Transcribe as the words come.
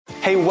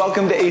Hey,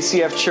 welcome to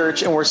ACF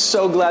Church, and we're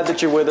so glad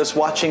that you're with us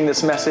watching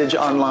this message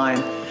online.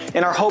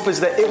 And our hope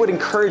is that it would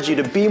encourage you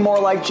to be more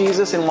like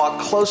Jesus and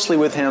walk closely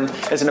with Him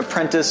as an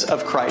apprentice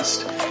of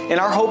Christ. And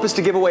our hope is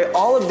to give away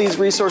all of these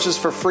resources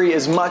for free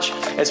as much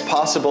as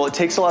possible. It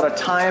takes a lot of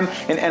time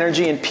and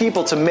energy and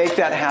people to make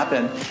that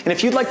happen. And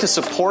if you'd like to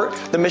support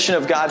the mission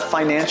of God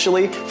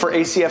financially for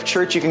ACF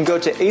Church, you can go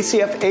to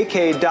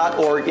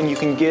acfak.org and you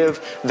can give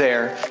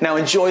there. Now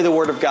enjoy the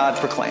Word of God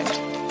proclaimed.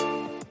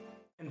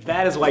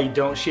 That is why you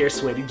don't share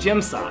sweaty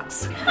gym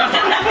socks. Oh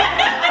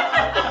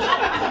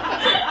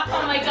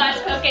my gosh.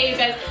 Okay, you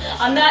guys.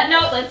 On that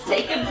note, let's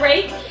take a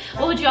break.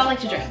 What would you all like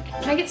to drink?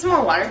 Can I get some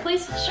more water,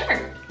 please?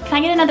 Sure. Can I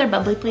get another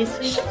bubbly, please?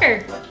 Sure.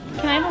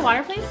 Can I have a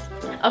water, please?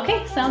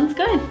 Okay, sounds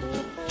good.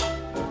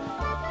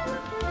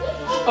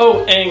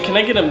 Oh, and can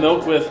I get a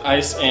milk with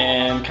ice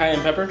and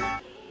cayenne pepper?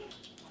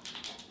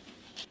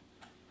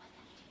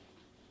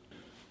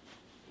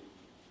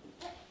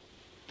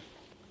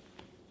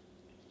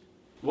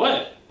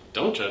 What?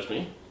 Don't judge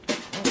me.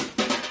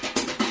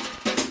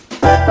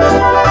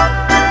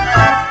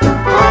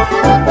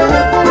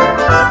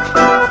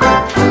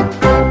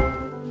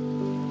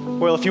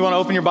 Well, if you want to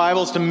open your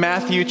Bibles to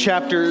Matthew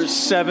chapter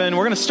 7,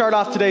 we're going to start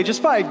off today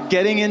just by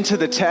getting into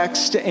the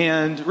text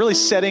and really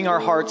setting our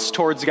hearts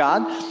towards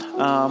God.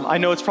 I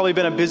know it's probably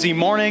been a busy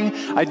morning.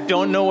 I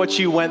don't know what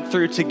you went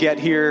through to get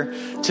here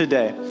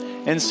today.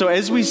 And so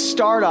as we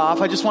start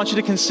off, I just want you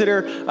to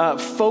consider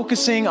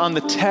focusing on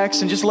the text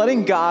and just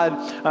letting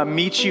God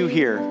meet you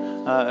here.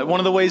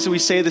 One of the ways that we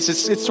say this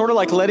is it's sort of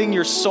like letting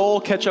your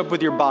soul catch up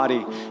with your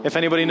body, if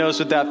anybody knows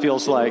what that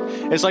feels like.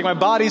 It's like my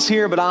body's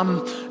here, but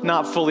I'm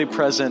not fully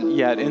present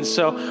yet. And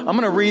so I'm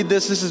going to read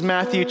this. This is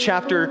Matthew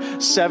chapter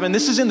 7.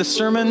 This is in the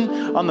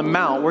Sermon on the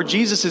Mount, where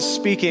Jesus is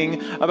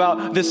speaking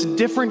about this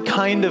different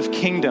kind of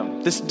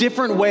kingdom, this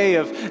different way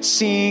of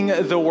seeing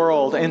the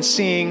world and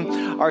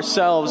seeing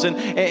ourselves.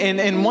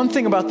 And one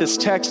thing about this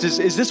text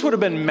is this would have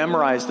been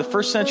memorized. The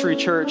first century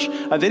church,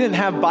 they didn't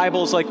have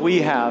Bibles like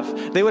we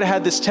have. They would have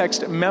had this text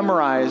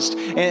memorized,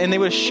 and they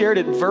would have shared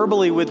it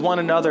verbally with one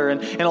another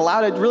and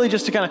allowed it really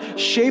just to kind of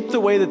shape the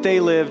way that they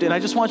lived. And I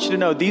just want you to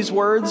know these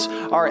words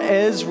are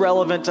as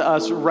relevant to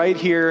us right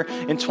here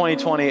in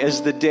 2020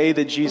 as the day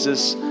that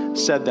Jesus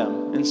said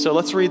them. And so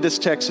let's read this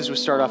text as we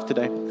start off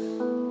today.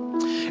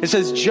 It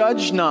says,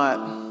 "Judge not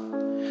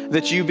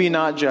that you be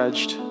not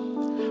judged.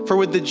 For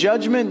with the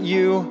judgment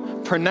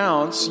you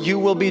pronounce, you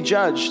will be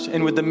judged,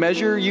 and with the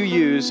measure you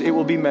use, it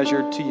will be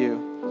measured to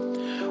you.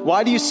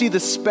 Why do you see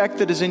the speck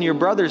that is in your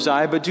brother's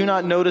eye, but do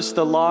not notice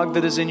the log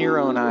that is in your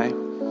own eye?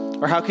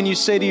 Or how can you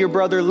say to your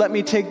brother, 'Let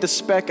me take the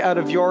speck out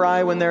of your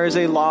eye,' when there is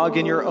a log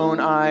in your own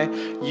eye?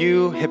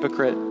 You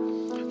hypocrite.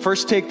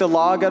 First take the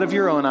log out of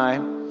your own eye,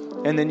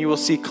 and then you will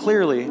see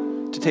clearly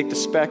to take the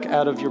speck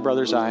out of your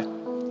brother's eye."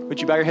 Would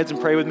you bow your heads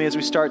and pray with me as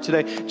we start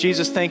today?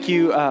 Jesus, thank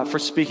you for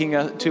speaking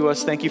to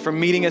us. Thank you for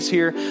meeting us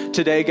here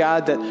today,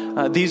 God,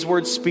 that these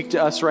words speak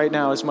to us right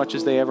now as much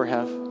as they ever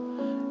have.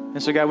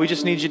 And so, God, we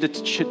just need you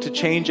to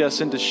change us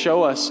and to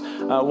show us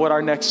what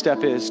our next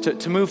step is,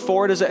 to move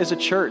forward as a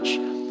church,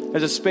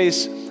 as a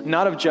space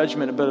not of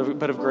judgment,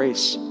 but of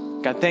grace.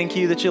 God, thank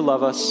you that you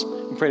love us.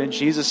 We pray in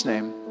Jesus'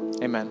 name.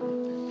 Amen.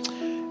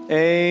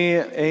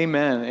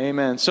 Amen.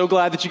 Amen. So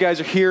glad that you guys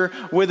are here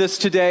with us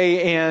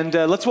today. And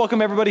let's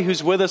welcome everybody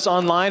who's with us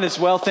online as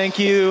well. Thank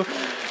you.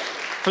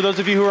 For those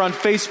of you who are on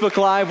Facebook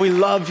Live, we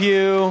love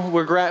you.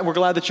 We're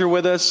glad that you're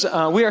with us.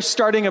 We are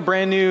starting a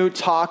brand new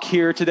talk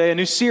here today, a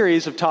new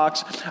series of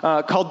talks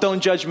called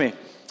Don't Judge Me.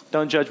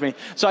 Don't judge me.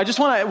 So I just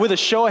want to, with a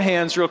show of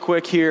hands real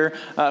quick here,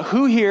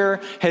 who here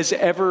has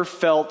ever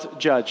felt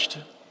judged?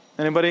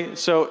 Anybody?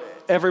 So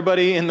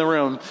everybody in the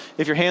room,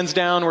 if your hand's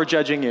down, we're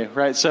judging you,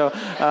 right? So...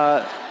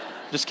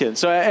 Just kidding.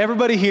 So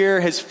everybody here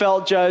has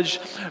felt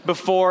judged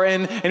before,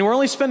 and we're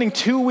only spending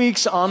 2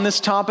 weeks on this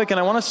topic, and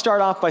I want to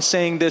start off by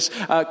saying this.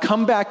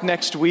 Come back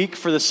next week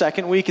for the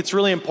second week. It's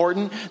really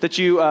important that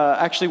you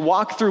actually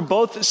walk through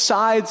both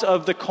sides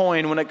of the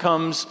coin when it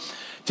comes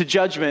to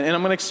judgment, and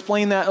I'm going to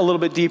explain that a little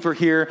bit deeper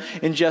here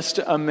in just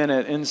a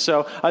minute. And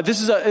so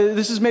this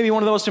is maybe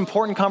one of the most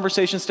important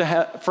conversations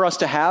for us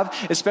to have,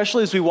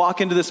 especially as we walk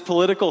into this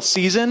political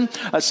season.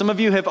 Some of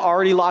you have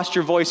already lost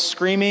your voice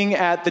screaming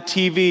at the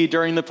TV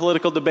during the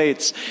political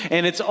debates,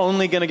 and it's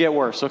only going to get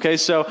worse. Okay,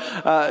 so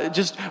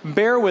just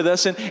bear with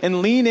us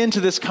and lean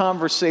into this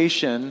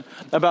conversation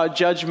about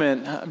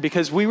judgment,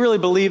 because we really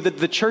believe that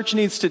the church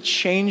needs to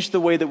change the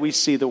way that we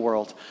see the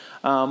world.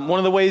 One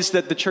of the ways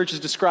that the church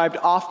is described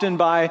often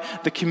by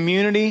the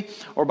community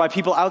or by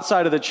people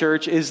outside of the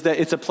church is that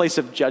it's a place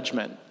of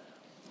judgment.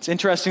 It's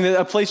interesting that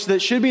a place that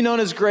should be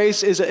known as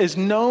grace is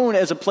known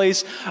as a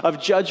place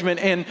of judgment.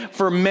 And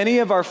for many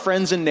of our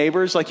friends and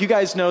neighbors, like you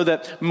guys know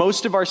that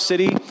most of our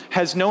city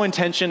has no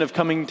intention of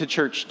coming to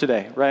church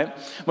today, right?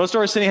 Most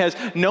of our city has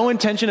no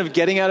intention of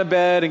getting out of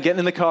bed and getting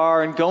in the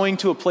car and going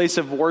to a place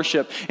of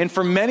worship. And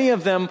for many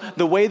of them,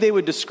 the way they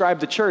would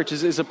describe the church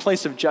is a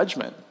place of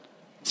judgment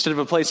instead of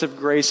a place of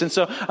grace. And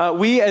so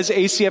we as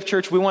ACF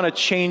Church, we want to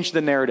change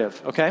the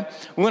narrative, okay?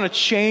 We want to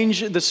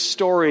change the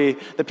story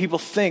that people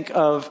think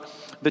of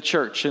the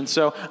church. And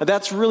so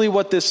that's really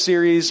what this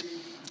series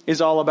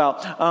is all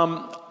about.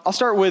 I'll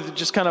start with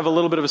just kind of a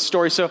little bit of a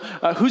story. So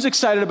who's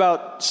excited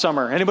about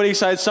summer? Anybody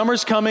excited?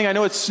 Summer's coming. I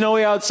know it's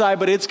snowy outside,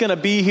 but it's going to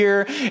be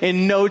here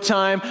in no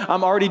time.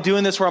 I'm already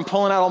doing this where I'm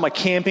pulling out all my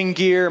camping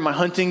gear, my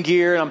hunting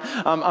gear. And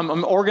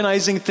I'm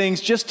organizing things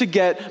just to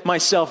get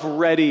myself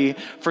ready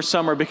for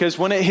summer, because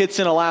when it hits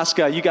in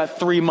Alaska, you got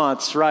 3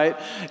 months, right?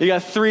 You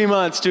got 3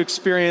 months to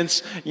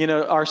experience,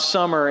 our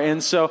summer.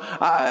 And so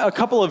a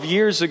couple of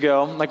years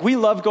ago, we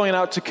loved going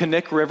out to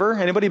Knik River.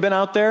 Anybody been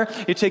out there?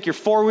 You take your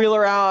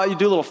four-wheeler out, you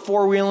do a little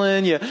four-wheeler,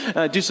 you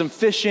do some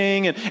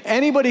fishing, and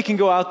anybody can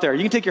go out there.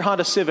 You can take your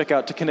Honda Civic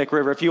out to Knik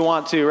River if you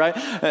want to, right?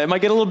 It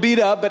might get a little beat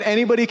up, but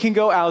anybody can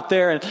go out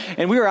there.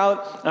 And we were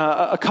out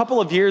a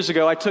couple of years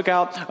ago. I took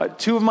out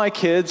 2 of my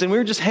kids, and we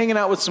were just hanging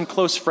out with some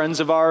close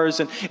friends of ours,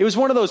 and it was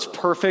one of those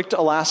perfect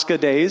Alaska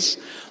days.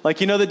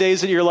 The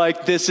days that you're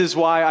like, this is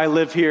why I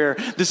live here.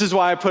 This is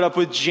why I put up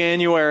with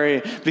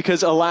January,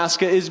 because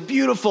Alaska is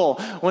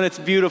beautiful when it's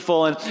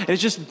beautiful, and it's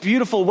just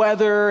beautiful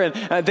weather.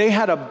 And they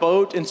had a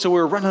boat, and so we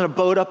were running a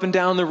boat up and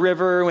down the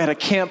river. We had a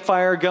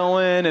campfire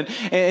going,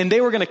 and they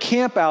were going to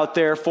camp out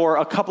there for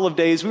a couple of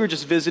days. We were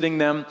just visiting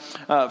them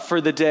for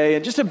the day,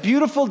 and just a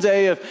beautiful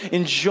day of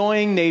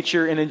enjoying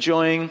nature and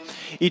enjoying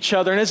each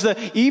other. And as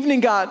the evening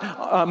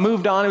got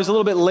moved on, it was a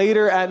little bit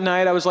later at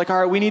night. I was like, all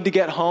right, we need to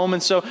get home.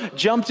 And so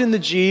jumped in the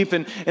Jeep,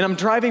 and I'm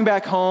driving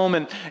back home,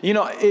 and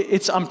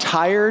I'm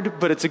tired,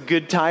 but it's a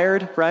good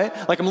tired, right?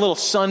 I'm a little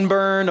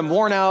sunburned. I'm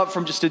worn out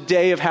from just a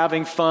day of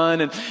having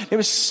fun, and it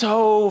was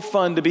so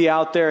fun to be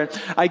out there.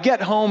 And I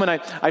get home, and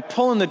I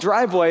pull in the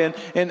driveway,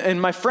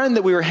 and my friend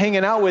that we were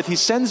hanging out with, he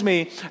texts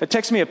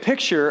me a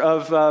picture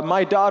of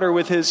my daughter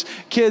with his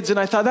kids, and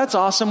I thought, that's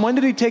awesome. When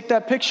did he take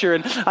that picture?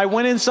 And I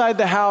went inside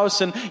the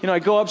house, and I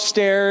go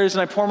upstairs,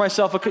 and I pour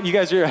myself you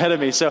guys are ahead of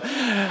me, so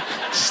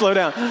slow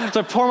down. So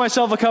I pour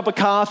myself a cup of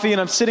coffee,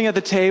 and I'm sitting at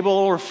the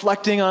table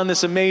reflecting on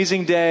this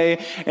amazing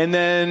day, and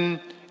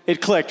then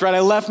it clicked, right? I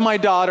left my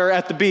daughter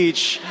at the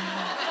beach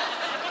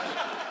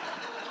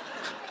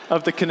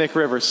of the Knik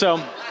River. So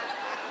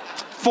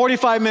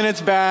 45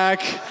 minutes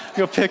back,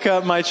 go pick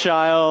up my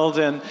child,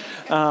 and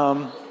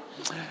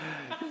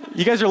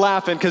you guys are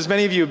laughing because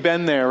many of you have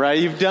been there, right?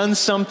 You've done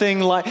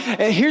something like,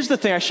 and here's the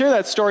thing, I share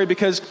that story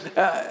because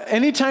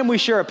anytime we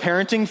share a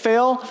parenting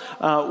fail,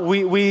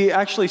 we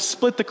actually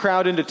split the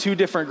crowd into 2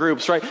 different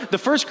groups, right? The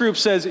first group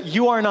says,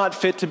 you are not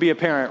fit to be a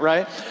parent,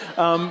 right?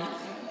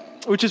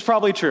 Which is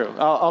probably true,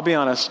 I'll be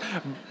honest.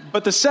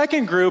 But the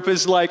second group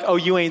is like, oh,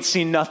 you ain't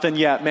seen nothing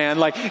yet,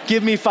 man.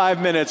 Give me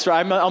 5 minutes,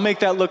 right? I'll make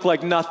that look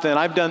like nothing.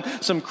 I've done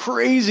some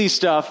crazy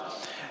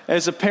stuff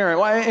as a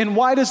parent.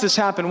 Why does this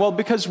happen? Well,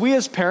 because we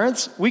as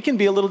parents, we can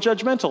be a little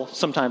judgmental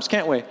sometimes,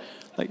 can't we?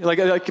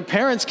 Like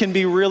parents can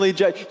be really,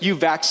 you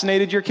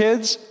vaccinated your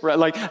kids,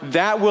 right?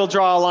 That will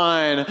draw a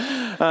line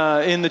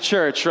in the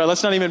church, right?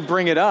 Let's not even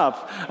bring it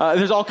up.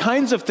 There's all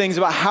kinds of things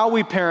about how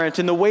we parent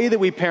and the way that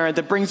we parent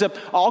that brings up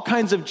all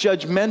kinds of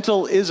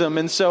judgmentalism.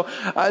 And so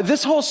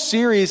this whole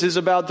series is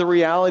about the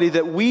reality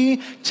that we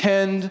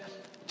tend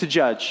to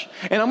judge.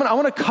 And I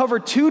want to cover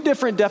 2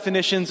 different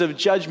definitions of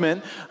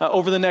judgment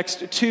over the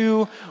next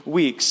 2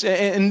 weeks.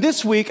 And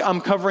this week,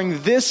 I'm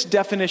covering this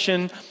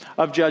definition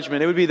of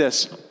judgment. It would be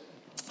this.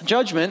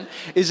 Judgment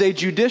is a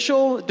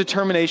judicial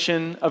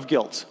determination of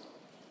guilt.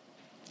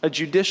 A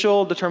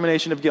judicial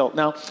determination of guilt.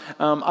 Now,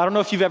 I don't know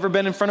if you've ever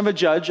been in front of a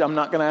judge. I'm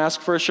not going to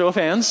ask for a show of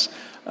hands.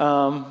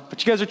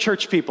 But you guys are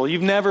church people.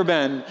 You've never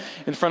been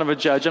in front of a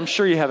judge. I'm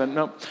sure you haven't.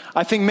 No.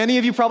 I think many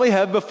of you probably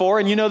have before,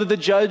 and you know that the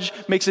judge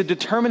makes a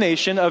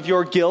determination of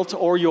your guilt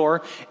or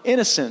your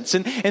innocence.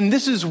 And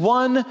this is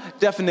one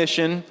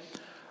definition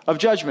of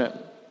judgment.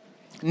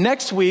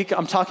 Next week,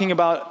 I'm talking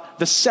about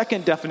the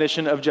second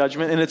definition of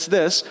judgment, and it's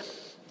this.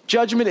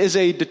 Judgment is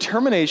a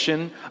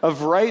determination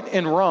of right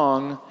and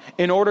wrong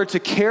in order to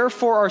care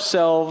for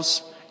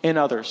ourselves and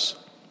others.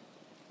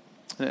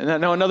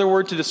 Now, another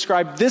word to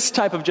describe this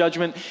type of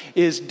judgment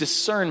is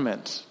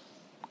discernment.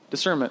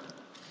 Discernment.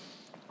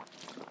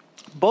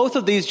 Both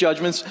of these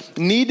judgments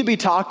need to be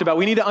talked about.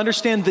 We need to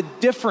understand the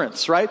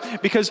difference,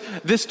 right? Because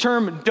this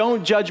term,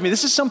 don't judge me,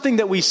 this is something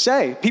that we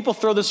say. People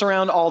throw this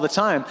around all the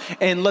time.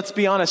 And let's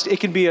be honest,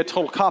 it can be a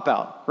total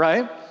cop-out,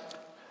 right?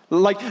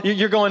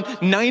 You're going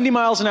 90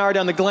 miles an hour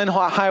down the Glen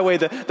Highway.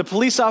 The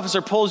police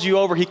officer pulls you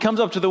over. He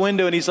comes up to the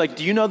window and he's like,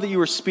 do you know that you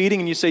were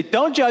speeding? And you say,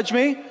 don't judge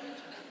me.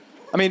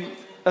 I mean,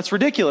 that's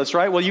ridiculous,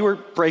 right? Well, you were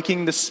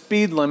breaking the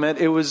speed limit.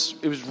 It was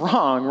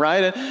wrong,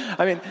 right?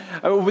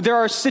 There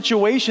are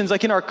situations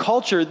like in our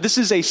culture, this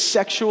is a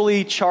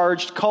sexually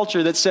charged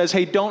culture that says,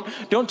 hey,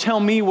 don't tell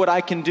me what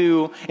I can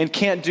do and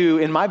can't do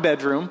in my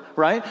bedroom,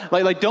 right?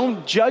 Like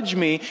don't judge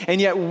me.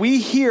 And yet we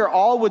here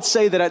all would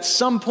say that at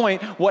some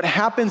point, what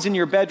happens in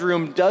your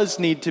bedroom does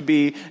need to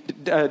be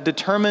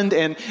determined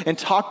and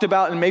talked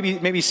about and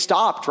maybe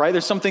stopped, right?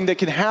 There's something that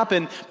can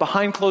happen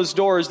behind closed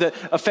doors that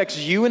affects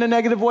you in a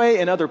negative way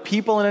and other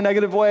people in a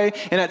negative way.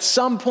 And at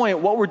some point,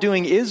 what we're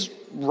doing is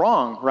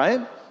wrong, right?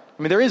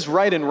 I mean, there is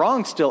right and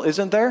wrong still,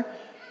 isn't there?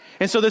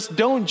 And so this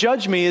don't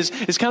judge me is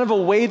kind of a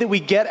way that we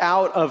get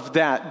out of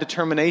that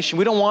determination.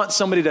 We don't want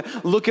somebody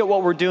to look at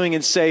what we're doing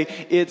and say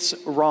it's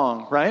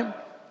wrong, right?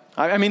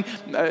 I mean,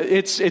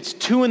 it's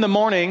 2 a.m.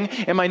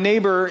 and my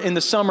neighbor in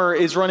the summer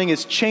is running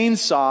his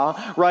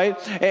chainsaw, right?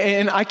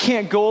 And I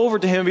can't go over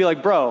to him and be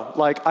like, bro,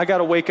 like I got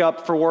to wake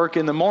up for work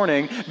in the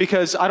morning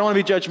because I don't want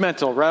to be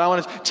judgmental, right? I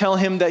want to tell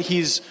him that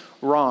he's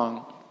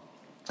wrong.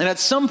 And at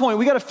some point,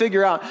 we got to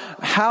figure out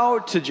how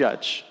to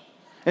judge.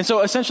 And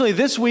so essentially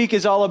this week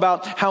is all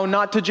about how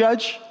not to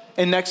judge,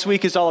 and next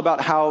week is all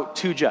about how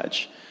to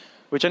judge,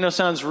 which I know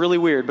sounds really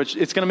weird, but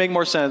it's going to make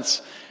more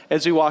sense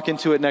as we walk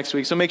into it next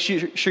week. So make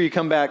sure you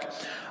come back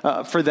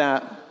for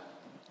that.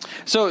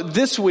 So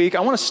this week,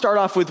 I want to start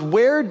off with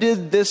where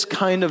did this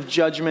kind of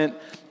judgment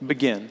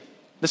begin?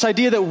 This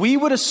idea that we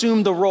would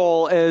assume the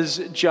role as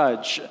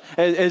judge,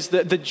 as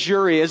the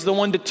jury, as the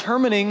one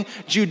determining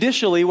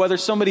judicially whether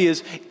somebody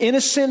is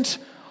innocent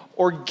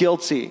or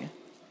guilty.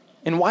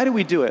 And why do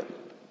we do it?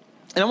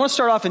 And I want to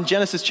start off in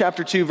Genesis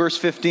chapter 2, verse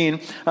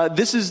 15.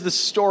 This is the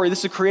story. This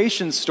is a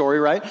creation story,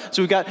 right?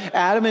 So we've got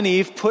Adam and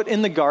Eve put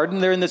in the garden.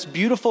 They're in this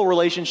beautiful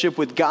relationship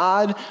with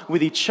God,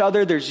 with each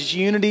other. There's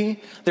unity,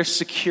 there's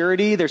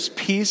security, there's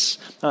peace.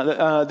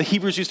 The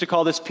Hebrews used to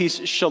call this peace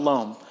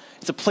shalom.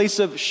 It's a place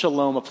of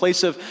shalom, a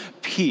place of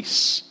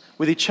peace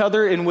with each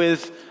other and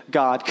with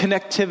God.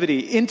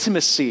 Connectivity,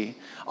 intimacy,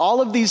 all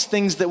of these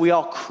things that we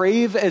all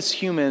crave as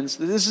humans.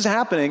 This is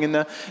happening in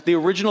the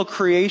original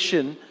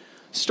creation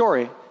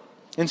story.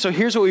 And so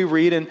here's what we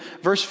read in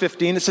verse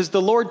 15. It says,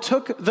 the Lord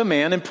took the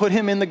man and put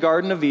him in the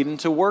Garden of Eden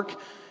to work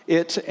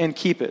it and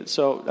keep it.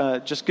 So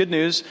just good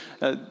news.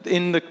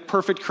 In the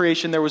perfect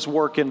creation, there was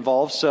work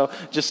involved. So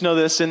just know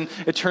this, in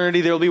eternity,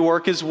 there will be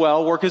work as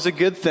well. Work is a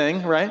good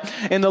thing, right?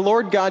 And the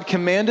Lord God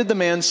commanded the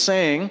man,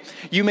 saying,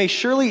 you may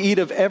surely eat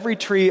of every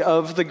tree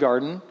of the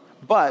garden,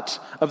 but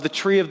of the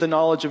tree of the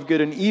knowledge of good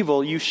and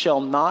evil you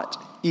shall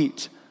not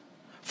eat.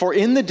 For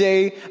in the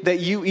day that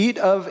you eat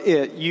of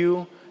it,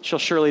 you shall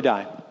surely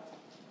die.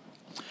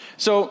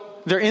 So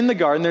they're in the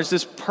garden. There's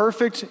this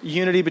perfect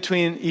unity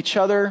between each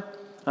other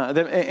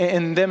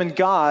and them and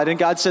God. And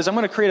God says, I'm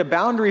going to create a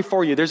boundary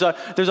for you. There's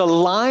a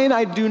line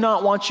I do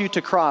not want you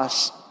to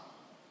cross.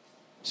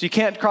 So you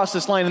can't cross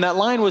this line. And that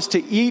line was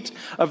to eat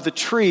of the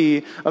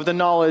tree of the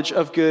knowledge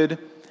of good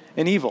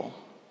and evil.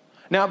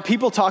 Now,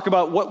 people talk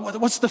about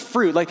what's the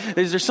fruit? Like,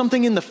 is there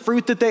something in the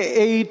fruit that they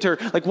ate? Or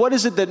like, what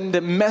is it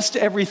that messed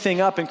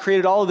everything up and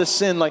created all of this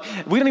sin? Like,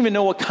 we don't even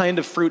know what kind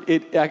of fruit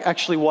it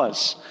actually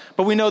was.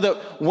 But we know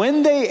that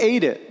when they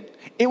ate it,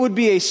 it would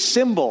be a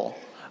symbol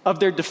of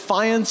their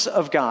defiance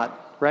of God,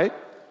 right?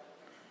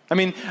 I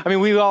mean,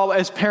 we all,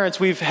 as parents,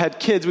 we've had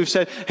kids, we've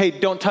said, hey,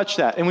 don't touch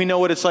that. And we know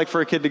what it's like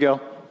for a kid to go,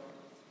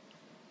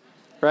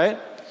 right?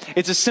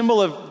 It's a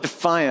symbol of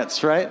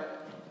defiance, right?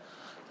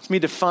 It's me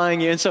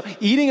defying you. And so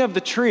eating of the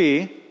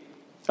tree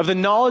of the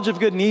knowledge of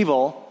good and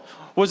evil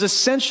was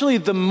essentially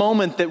the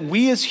moment that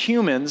we as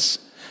humans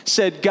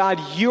said, God,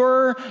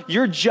 your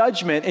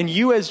judgment and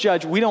you as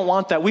judge, we don't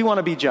want that. We want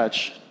to be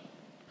judged.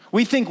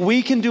 We think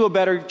we can do a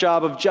better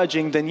job of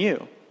judging than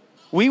you.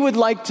 We would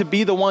like to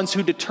be the ones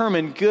who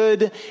determine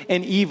good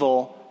and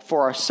evil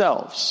for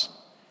ourselves.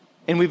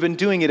 And we've been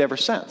doing it ever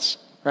since,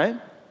 right?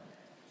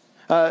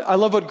 I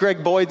love what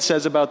Greg Boyd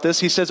says about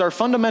this. He says, our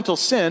fundamental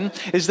sin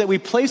is that we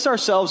place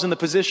ourselves in the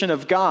position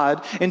of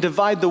God and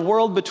divide the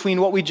world between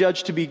what we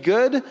judge to be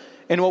good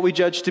and what we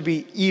judge to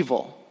be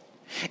evil.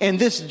 And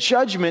this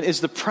judgment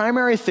is the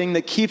primary thing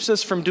that keeps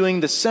us from doing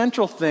the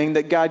central thing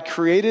that God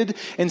created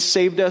and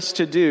saved us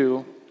to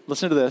do.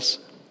 Listen to this.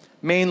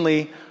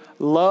 Mainly,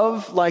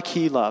 love like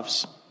He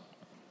loves.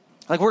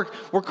 Like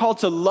we're called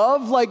to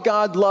love like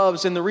God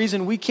loves, and the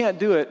reason we can't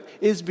do it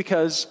is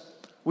because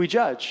we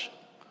judge.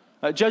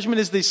 Judgment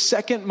is the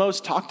second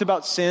most talked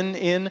about sin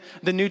in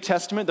the New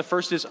Testament. The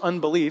first is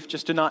unbelief,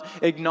 just to not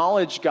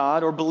acknowledge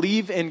God or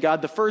believe in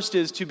God. The first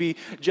is to be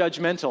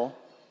judgmental.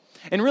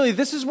 And really,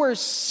 this is where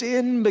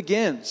sin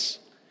begins.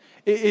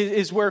 It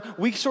is where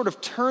we sort of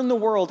turn the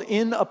world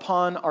in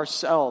upon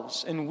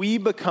ourselves and we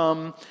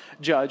become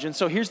judge. And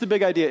so here's the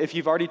big idea. If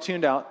you've already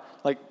tuned out,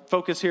 like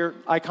focus here,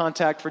 eye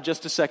contact for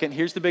just a second.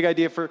 Here's the big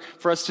idea for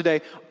us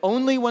today.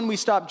 Only when we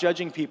stop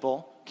judging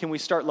people can we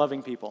start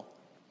loving people.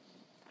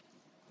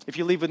 If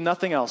you leave with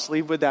nothing else,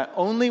 leave with that.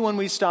 Only when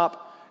we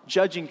stop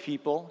judging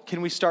people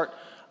can we start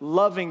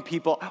loving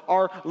people.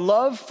 Our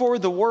love for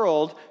the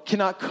world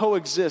cannot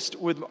coexist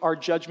with our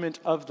judgment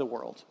of the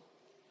world.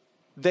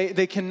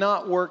 They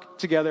cannot work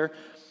together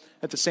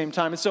at the same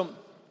time. And so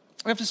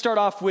we have to start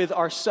off with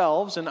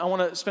ourselves, and I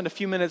want to spend a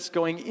few minutes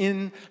going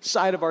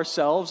inside of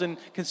ourselves and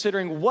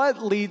considering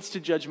what leads to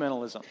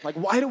judgmentalism. Like,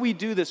 why do we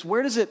do this?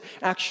 Where does it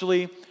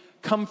actually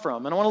come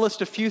from? And I want to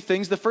list a few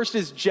things. The first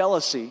is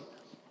jealousy.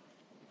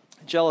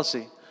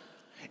 Jealousy.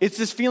 It's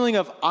this feeling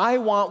of, I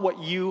want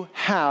what you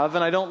have,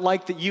 and I don't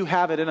like that you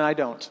have it, and I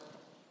don't.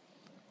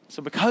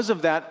 So because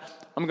of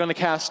that, I'm going to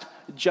cast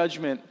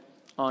judgment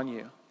on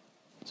you.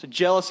 So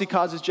jealousy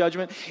causes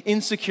judgment.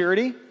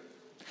 Insecurity.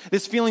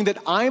 This feeling that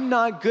I'm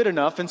not good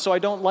enough, and so I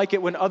don't like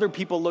it when other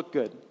people look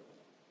good.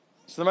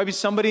 So there might be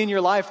somebody in your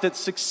life that's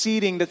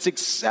succeeding, that's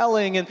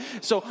excelling. And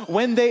so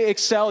when they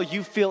excel,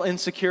 you feel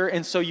insecure,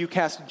 and so you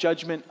cast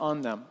judgment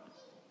on them.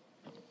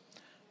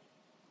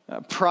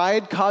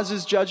 Pride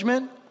causes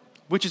judgment,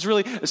 which is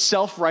really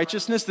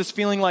self-righteousness, this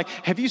feeling like,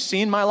 have you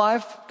seen my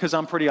life? Because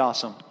I'm pretty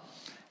awesome.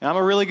 And I'm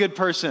a really good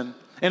person.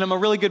 And I'm a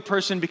really good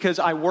person because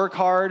I work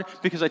hard,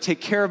 because I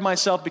take care of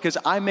myself, because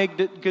I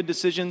make good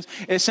decisions.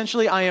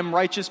 Essentially, I am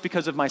righteous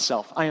because of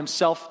myself. I am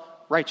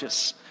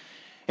self-righteous.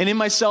 And in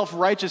my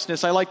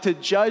self-righteousness, I like to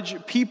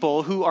judge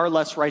people who are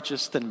less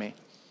righteous than me.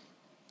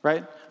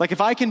 Right? Like if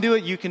I can do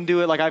it, you can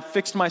do it. Like I've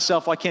fixed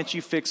myself, why can't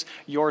you fix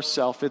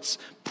yourself? It's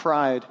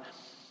pride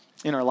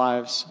in our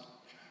lives.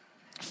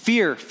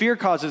 Fear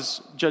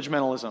causes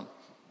judgmentalism.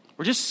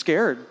 We're just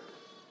scared.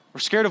 We're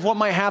scared of what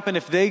might happen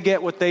if they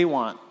get what they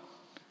want.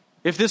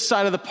 If this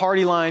side of the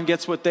party line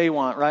gets what they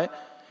want, right?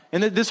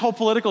 And this whole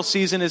political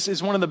season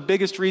is one of the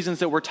biggest reasons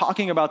that we're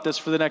talking about this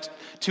for the next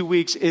 2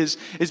 weeks is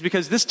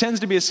because this tends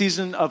to be a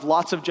season of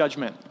lots of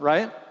judgment,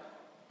 right?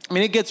 I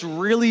mean, it gets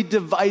really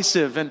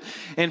divisive,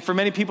 and for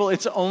many people,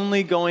 it's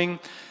only going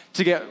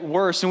to get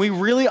worse. And we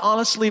really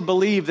honestly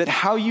believe that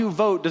how you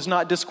vote does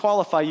not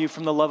disqualify you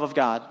from the love of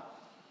God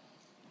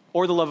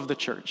or the love of the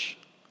church.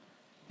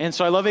 And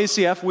so I love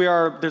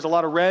ACF. There's a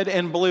lot of red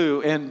and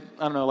blue and,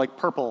 I don't know, like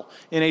purple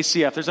in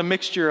ACF. There's a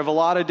mixture of a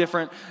lot of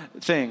different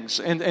things.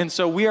 And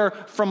so we are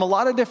from a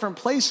lot of different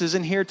places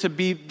and here to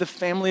be the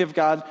family of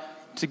God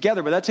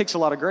together. But that takes a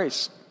lot of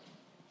grace.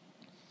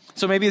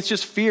 So maybe it's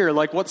just fear,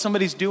 like what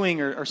somebody's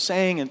doing or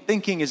saying and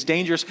thinking is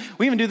dangerous.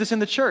 We even do this in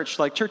the church.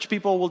 Like church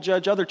people will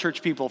judge other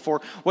church people for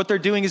what they're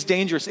doing is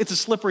dangerous. It's a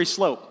slippery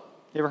slope.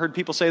 You ever heard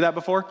people say that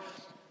before?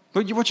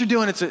 What you're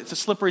doing, it's a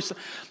slippery slope.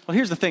 Well,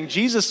 here's the thing.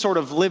 Jesus sort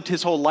of lived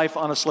his whole life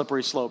on a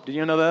slippery slope. Did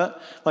you know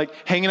that? Like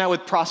hanging out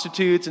with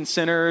prostitutes and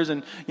sinners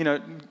and,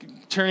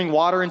 turning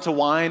water into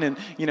wine and,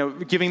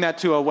 giving that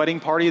to a wedding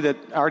party that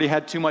already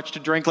had too much to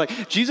drink.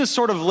 Like Jesus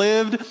sort of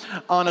lived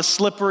on a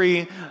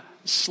slippery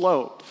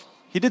slope.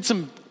 He did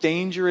some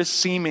dangerous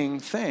seeming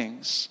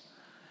things.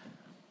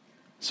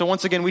 So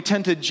once again, we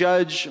tend to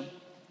judge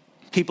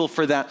people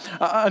for that.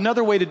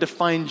 Another way to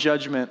define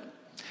judgment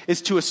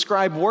is to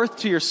ascribe worth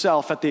to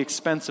yourself at the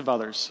expense of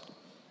others.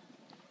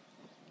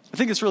 I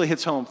think this really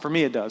hits home. For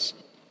me, it does.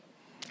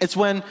 It's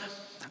when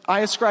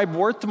I ascribe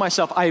worth to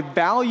myself. I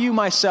value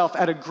myself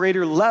at a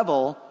greater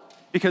level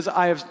because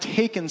I have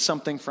taken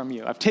something from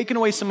you. I've taken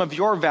away some of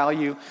your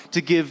value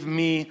to give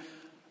me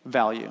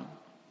value.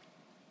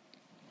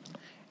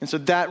 And so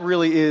that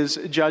really is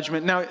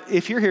judgment. Now,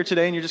 if you're here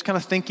today and you're just kind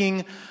of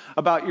thinking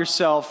about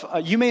yourself,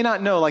 you may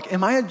not know, like,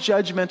 am I a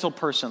judgmental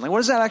person? Like, what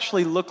does that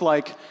actually look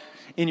like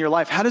in your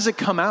life? How does it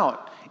come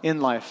out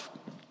in life?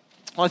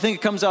 Well, I think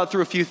it comes out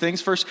through a few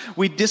things. First,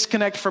 we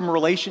disconnect from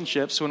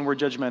relationships when we're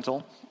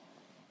judgmental.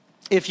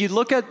 If you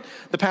look at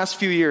the past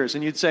few years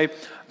and you'd say,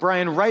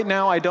 Brian, right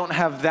now I don't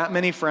have that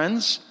many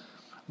friends,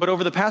 but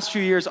over the past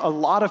few years, a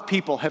lot of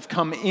people have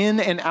come in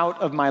and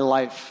out of my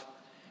life.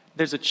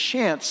 There's a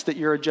chance that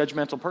you're a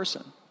judgmental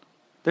person.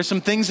 There's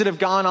some things that have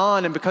gone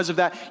on, and because of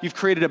that, you've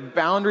created a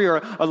boundary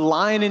or a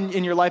line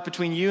in your life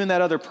between you and that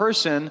other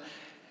person.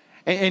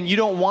 And you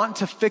don't want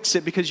to fix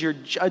it because you're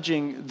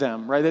judging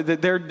them, right?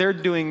 They're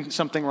doing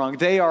something wrong.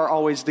 They are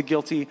always the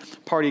guilty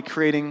party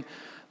creating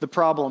the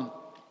problem.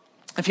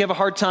 If you have a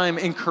hard time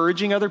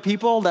encouraging other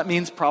people, that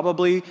means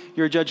probably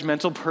you're a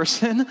judgmental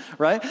person,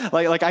 right?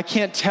 Like I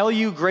can't tell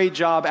you great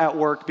job at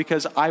work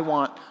because I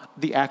want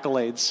the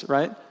accolades,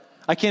 right?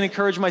 I can't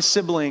encourage my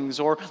siblings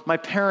or my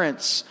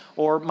parents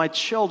or my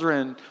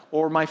children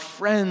or my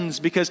friends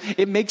because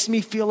it makes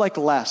me feel like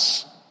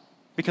less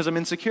because I'm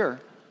insecure.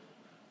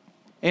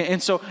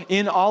 And so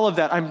in all of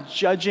that, I'm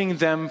judging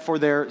them for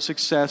their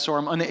success, or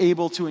I'm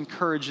unable to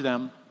encourage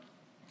them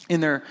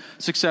in their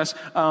success.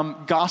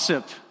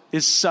 Gossip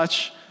is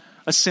such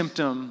a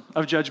symptom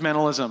of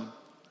judgmentalism.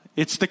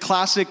 It's the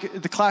classic,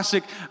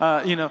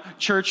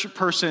 church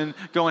person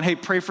going, hey,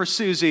 pray for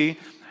Susie.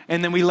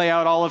 And then we lay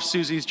out all of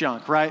Susie's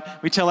junk, right?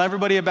 We tell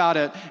everybody about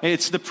it.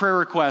 It's the prayer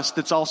request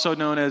that's also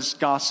known as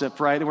gossip,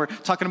 right? And we're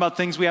talking about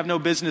things we have no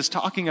business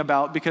talking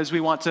about because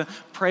we want to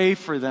pray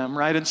for them,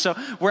 right? And so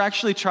we're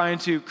actually trying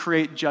to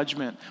create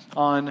judgment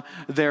on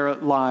their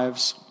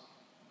lives.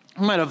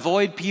 We might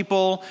avoid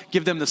people,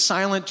 give them the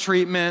silent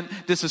treatment,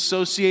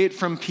 disassociate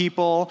from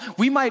people.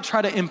 We might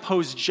try to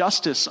impose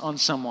justice on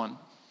someone.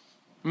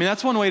 I mean,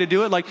 that's one way to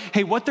do it. Like,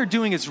 hey, what they're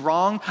doing is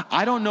wrong.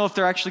 I don't know if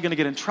they're actually going to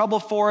get in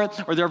trouble for it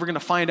or they're ever going to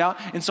find out.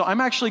 And so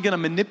I'm actually going to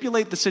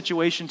manipulate the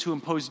situation to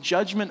impose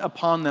judgment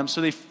upon them so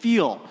they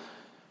feel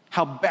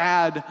how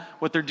bad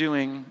what they're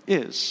doing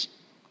is.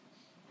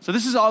 So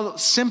this is all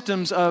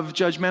symptoms of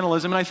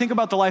judgmentalism. And I think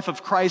about the life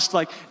of Christ,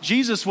 like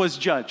Jesus was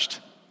judged.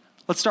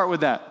 Let's start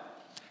with that.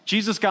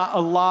 Jesus got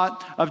a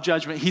lot of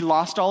judgment. He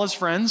lost all his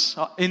friends.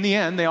 In the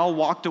end, they all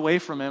walked away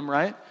from him,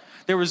 right?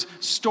 There was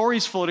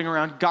stories floating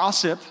around,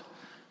 gossip,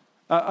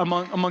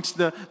 amongst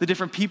the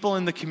different people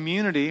in the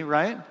community,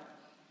 right?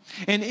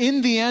 And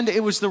in the end,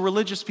 it was the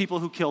religious people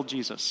who killed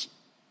Jesus.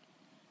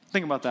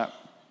 Think about that.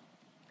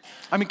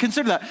 I mean,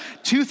 consider that.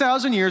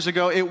 2,000 years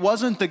ago, it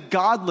wasn't the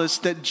godless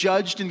that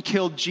judged and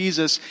killed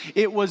Jesus.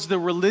 It was the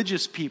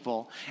religious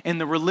people. And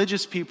the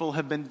religious people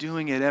have been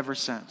doing it ever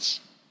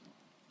since.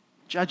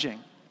 Judging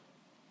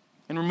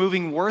and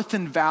removing worth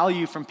and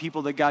value from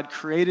people that God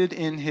created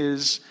in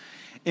his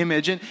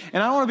image. And I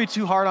don't want to be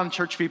too hard on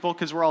church people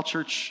because we're all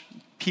church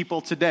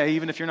people today.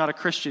 Even if you're not a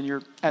Christian,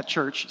 you're at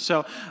church.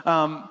 So,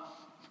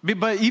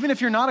 but even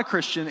if you're not a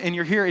Christian and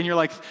you're here and you're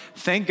like,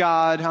 thank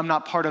God I'm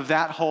not part of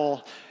that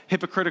whole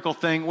hypocritical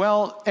thing.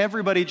 Well,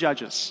 everybody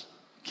judges.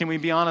 Can we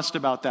be honest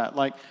about that?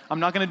 Like, I'm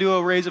not going to do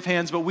a raise of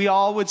hands, but we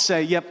all would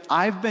say, yep,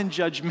 I've been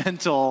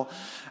judgmental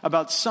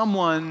about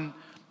someone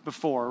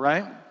before,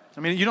 right? I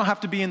mean, you don't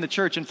have to be in the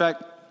church. In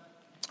fact,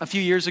 a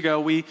few years ago,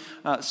 we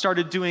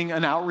started doing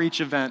an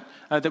outreach event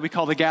that we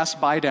call the Gas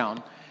Buy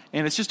Down.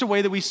 And it's just a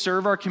way that we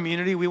serve our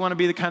community. We want to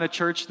be the kind of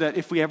church that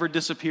if we ever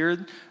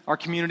disappeared, our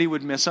community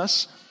would miss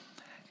us.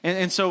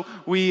 And so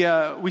we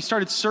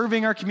started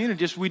serving our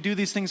community. We do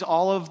these things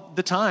all of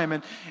the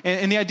time.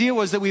 And the idea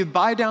was that we would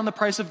buy down the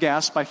price of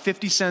gas by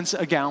 50 cents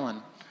a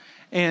gallon.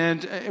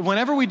 And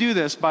whenever we do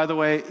this, by the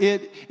way,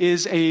 it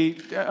is a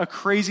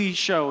crazy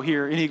show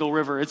here in Eagle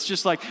River. It's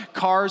just like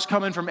cars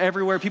coming from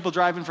everywhere, people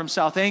driving from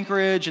South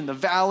Anchorage and the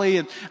valley.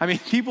 And I mean,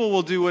 people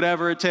will do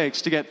whatever it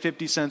takes to get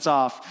 50 cents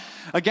off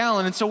a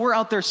gallon. And so we're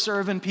out there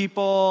serving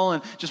people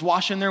and just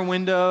washing their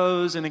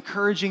windows and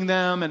encouraging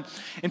them.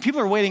 And people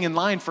are waiting in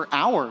line for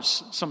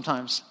hours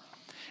sometimes.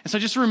 And so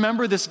I just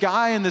remember this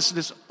guy in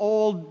this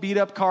old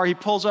beat-up car. He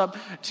pulls up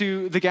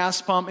to the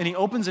gas pump, and he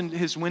opens in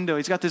his window.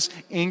 He's got this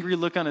angry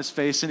look on his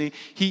face, and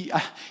he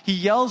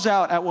yells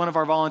out at one of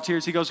our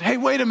volunteers. He goes, "Hey,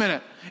 wait a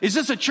minute. Is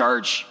this a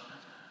church?"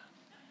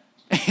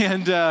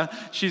 And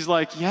she's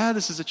like, "Yeah,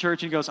 this is a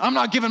church." And he goes, "I'm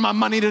not giving my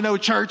money to no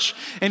church."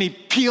 And he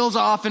peels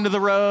off into the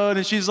road,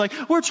 and she's like,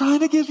 "We're trying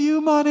to give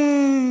you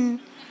money.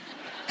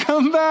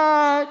 Come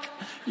back."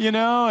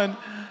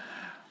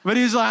 But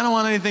he's like, "I don't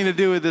want anything to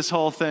do with this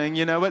whole thing,"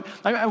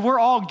 But we're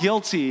all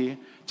guilty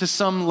to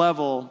some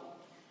level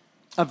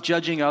of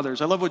judging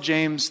others. I love what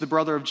James, the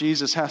brother of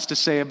Jesus, has to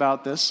say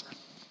about this.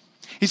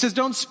 He says,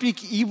 "Don't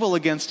speak evil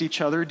against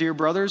each other, dear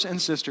brothers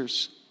and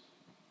sisters.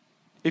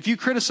 If you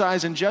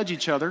criticize and judge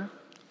each other,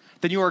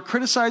 then you are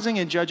criticizing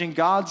and judging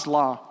God's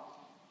law.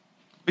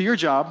 But your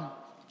job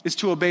is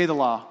to obey the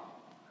law,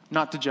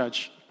 not to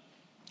judge,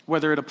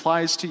 whether it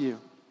applies to you.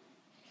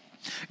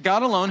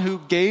 God alone, who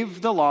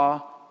gave the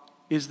law,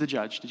 is the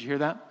judge." Did you hear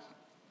that?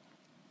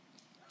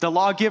 The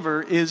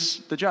lawgiver is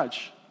the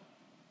judge.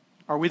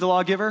 Are we the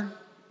lawgiver?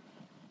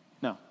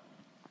 No.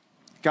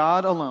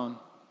 God alone,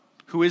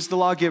 who is the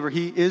lawgiver,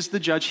 he is the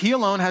judge. He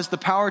alone has the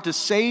power to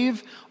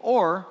save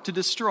or to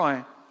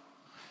destroy.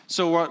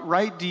 So what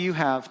right do you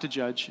have to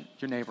judge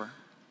your neighbor?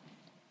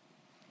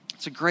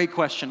 It's a great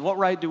question. What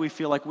right do we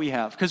feel like we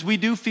have? Because we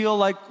do feel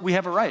like we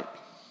have a right.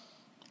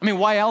 I mean,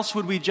 why else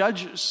would we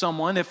judge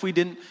someone if we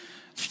didn't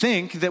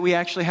think that we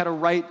actually had a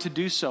right to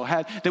do so,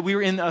 that we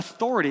were in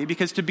authority?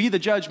 Because to be the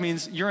judge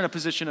means you're in a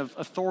position of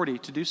authority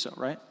to do so,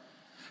 right?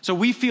 So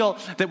we feel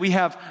that we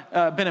have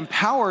been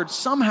empowered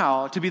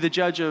somehow to be the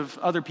judge of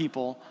other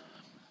people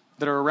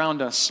that are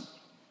around us.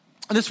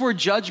 And this word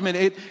judgment,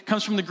 it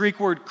comes from the Greek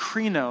word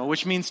krino,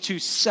 which means to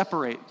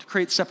separate, to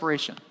create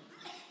separation.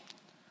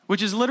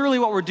 Which is literally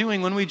what we're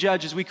doing when we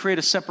judge, is we create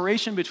a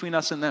separation between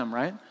us and them,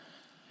 right?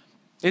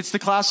 It's the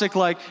classic,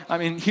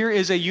 here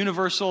is a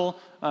universal,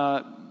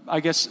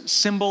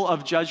 symbol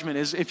of judgment.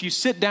 Is if you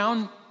sit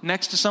down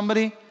next to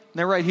somebody, and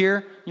they're right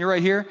here, you're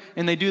right here,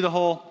 and they do the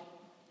whole,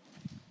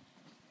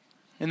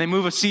 and they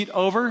move a seat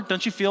over,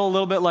 don't you feel a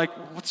little bit like,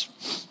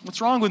 what's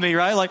wrong with me,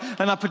 right? Like,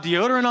 I not put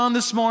deodorant on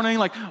this morning.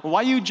 Like,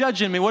 why are you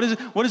judging me? What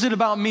is it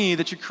about me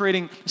that you're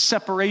creating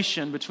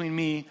separation between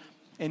me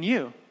and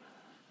you?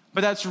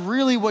 But that's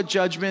really what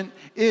judgment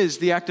is,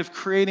 the act of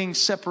creating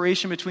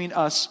separation between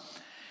us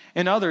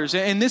and others.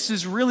 And this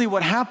is really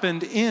what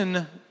happened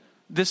in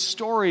this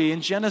story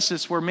in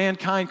Genesis, where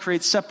mankind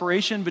creates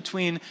separation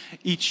between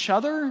each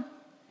other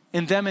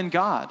and them and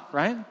God,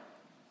 right?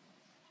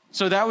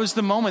 So that was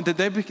the moment that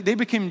they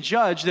became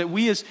judged, that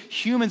we as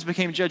humans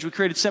became judged. We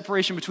created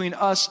separation between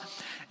us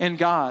and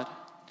God.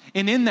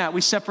 And in that,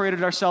 we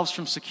separated ourselves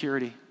from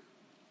security,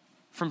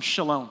 from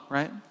shalom,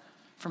 right?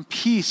 From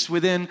peace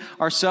within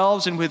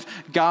ourselves and with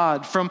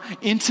God, from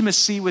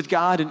intimacy with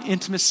God and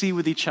intimacy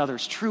with each other,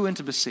 true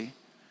intimacy,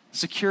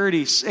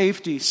 security,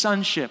 safety,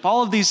 sonship,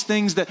 all of these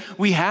things that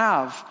we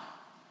have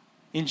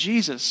in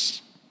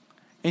Jesus.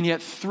 And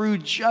yet through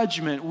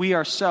judgment, we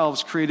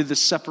ourselves created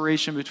this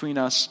separation between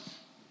us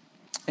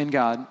and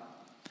God.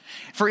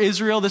 For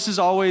Israel, this is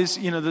always,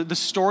 the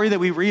story that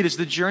we read is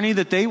the journey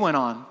that they went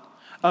on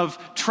of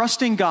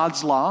trusting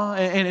God's law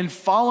and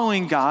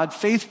following God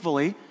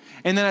faithfully.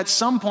 And then at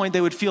some point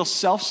they would feel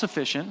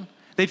self-sufficient.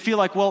 They'd feel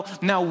like, well,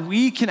 now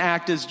we can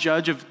act as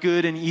judge of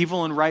good and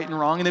evil and right and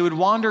wrong. And they would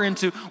wander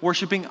into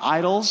worshiping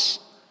idols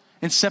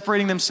and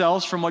separating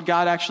themselves from what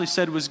God actually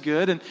said was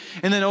good. And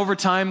then over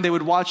time, they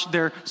would watch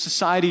their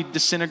society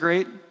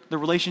disintegrate, their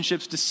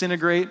relationships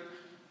disintegrate.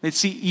 They'd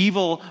see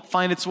evil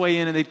find its way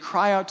in, and they'd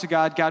cry out to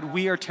God, "God,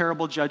 we are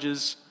terrible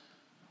judges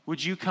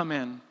would you come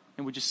in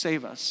and would you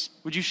save us?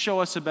 Would you show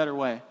us a better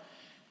way?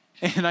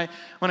 And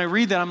when I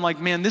read that, I'm like,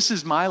 man, this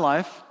is my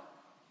life.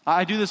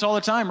 I do this all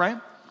the time, right?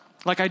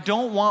 Like, I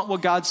don't want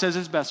what God says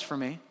is best for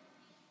me.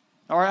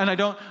 And I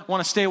don't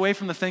want to stay away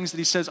from the things that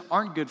he says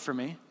aren't good for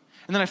me.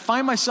 And then I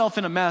find myself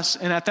in a mess,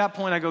 and at that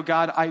point I go,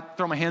 God, I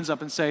throw my hands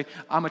up and say,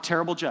 I'm a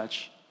terrible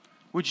judge.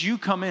 Would you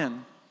come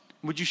in?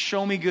 Would you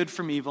show me good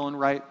from evil and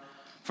right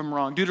from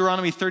wrong?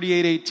 Deuteronomy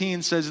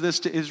 38:18 says this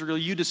to Israel: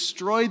 you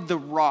destroyed the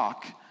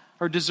rock,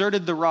 or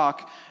deserted the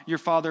rock, your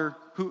father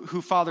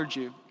who fathered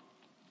you.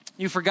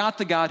 You forgot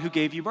the God who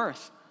gave you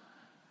birth.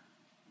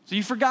 So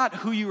you forgot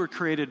who you were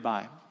created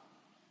by.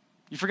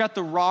 You forgot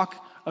the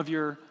rock of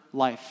your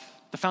life,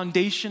 the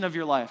foundation of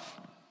your life,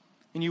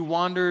 and you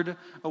wandered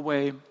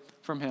away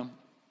from him.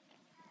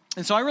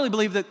 And so I really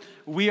believe that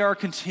we are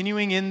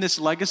continuing in this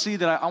legacy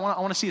that I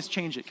want to see us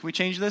change it. Can we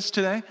change this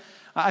today?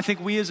 I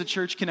think we as a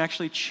church can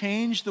actually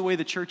change the way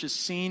the church is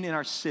seen in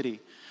our city.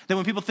 That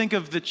when people think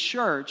of the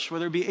church,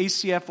 whether it be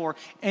ACF or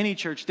any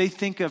church, they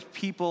think of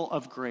people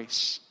of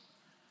grace.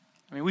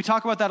 I mean, we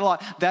talk about that a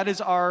lot. That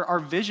is our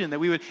vision, that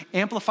we would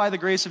amplify the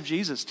grace of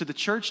Jesus to the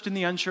churched and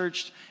the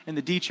unchurched and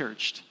the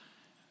de-churched.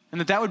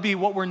 And that would be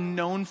what we're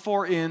known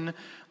for in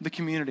the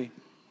community.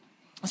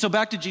 So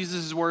back to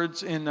Jesus'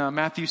 words in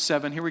Matthew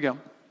 7. Here we go.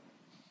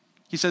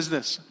 He says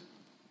this: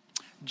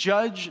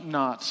 judge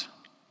not,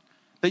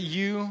 that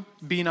you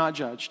be not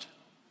judged.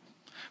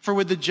 For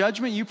with the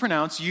judgment you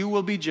pronounce, you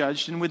will be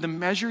judged, and with the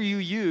measure you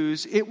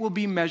use, it will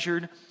be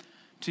measured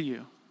to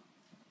you.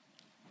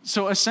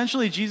 So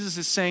essentially, Jesus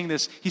is saying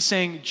this. He's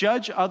saying,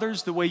 judge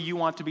others the way you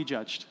want to be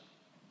judged.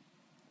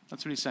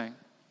 That's what he's saying.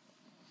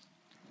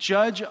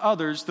 Judge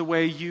others the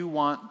way you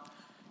want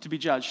to be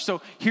judged.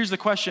 So here's the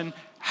question: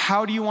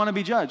 how do you want to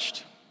be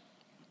judged?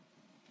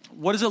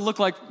 What does it look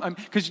like?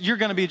 Because you're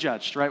going to be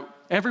judged, right?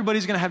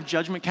 Everybody's going to have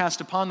judgment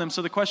cast upon them.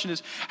 So the question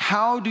is,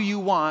 how do you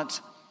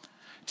want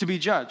to be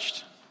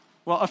judged?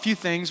 Well, a few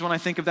things when I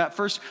think of that.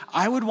 First,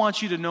 I would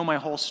want you to know my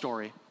whole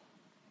story.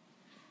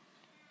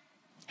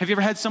 Have you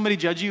ever had somebody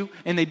judge you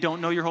and they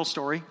don't know your whole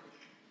story?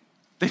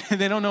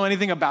 They don't know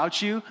anything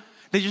about you.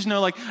 They just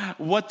know like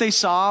what they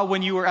saw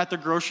when you were at the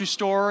grocery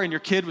store and your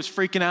kid was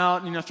freaking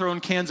out and throwing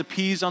cans of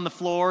peas on the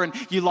floor and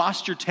you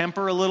lost your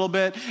temper a little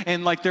bit,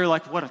 and like they're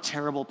like, what a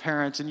terrible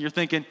parent. And you're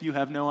thinking, you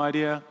have no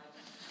idea.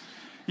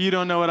 You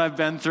don't know what I've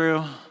been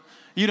through.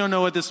 You don't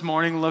know what this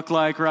morning looked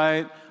like,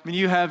 right? I mean,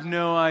 you have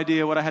no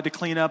idea what I had to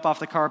clean up off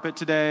the carpet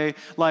today.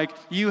 Like,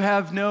 you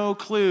have no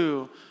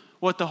clue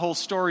what the whole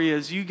story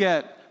is. You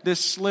get this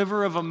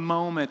sliver of a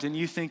moment and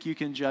you think you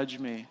can judge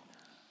me.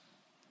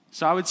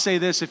 So I would say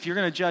this: if you're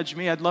going to judge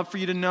me, I'd love for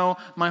you to know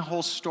my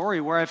whole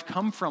story, where I've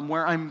come from,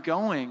 where I'm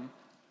going.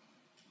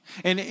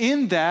 And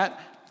in that,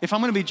 if I'm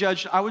going to be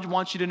judged, I would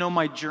want you to know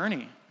my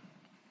journey.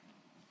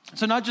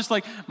 So not just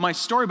like my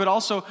story, but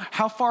also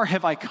how far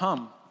have I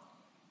come?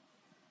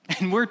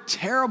 And we're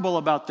terrible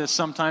about this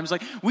sometimes.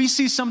 Like, we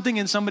see something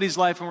in somebody's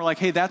life and we're like,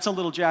 hey, that's a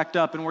little jacked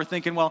up. And we're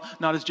thinking, well,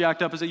 not as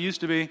jacked up as it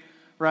used to be,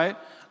 right?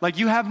 Like,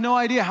 you have no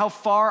idea how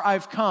far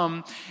I've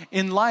come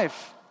in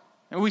life.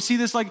 And we see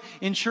this like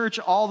in church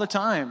all the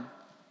time,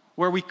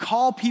 where we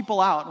call people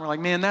out and we're like,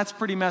 man, that's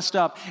pretty messed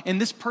up. And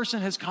this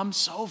person has come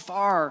so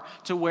far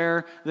to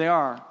where they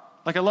are.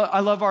 Like, I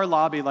love our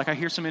lobby. Like, I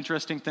hear some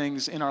interesting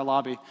things in our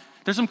lobby.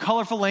 There's some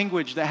colorful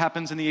language that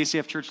happens in the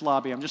ACF church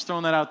lobby. I'm just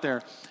throwing that out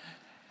there.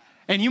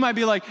 And you might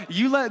be like,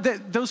 you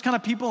let those kind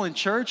of people in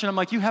church? And I'm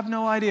like, you have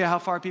no idea how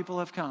far people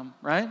have come,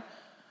 right?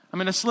 I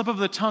mean, a slip of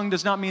the tongue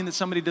does not mean that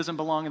somebody doesn't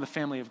belong in the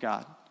family of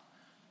God.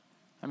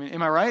 I mean,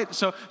 am I right?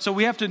 So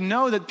we have to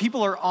know that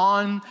people are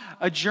on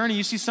a journey.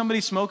 You see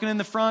somebody smoking in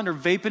the front or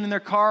vaping in their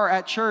car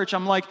at church.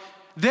 I'm like,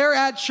 they're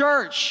at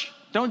church.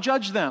 Don't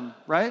judge them,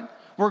 right?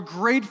 We're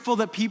grateful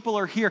that people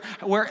are here.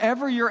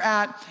 Wherever you're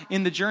at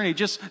in the journey,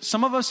 just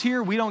some of us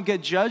here, we don't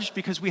get judged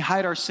because we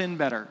hide our sin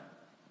better.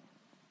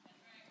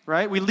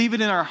 Right? We leave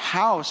it in our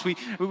house.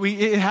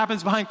 It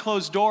happens behind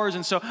closed doors.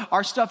 And so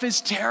our stuff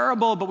is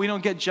terrible, but we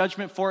don't get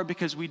judgment for it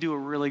because we do a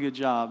really good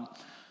job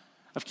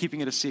of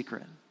keeping it a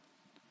secret.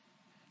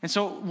 And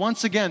so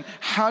once again,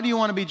 how do you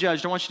want to be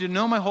judged? I want you to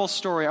know my whole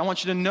story. I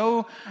want you to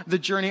know the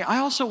journey. I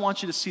also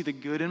want you to see the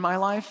good in my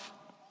life.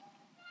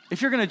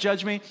 If you're going to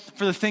judge me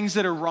for the things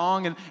that are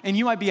wrong, and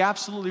you might be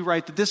absolutely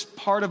right that this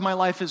part of my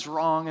life is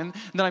wrong and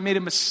that I made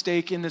a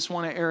mistake in this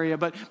one area,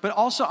 but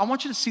also I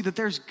want you to see that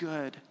there's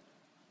good.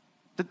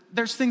 That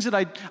there's things that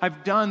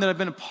I've done, that I've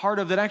been a part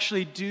of, that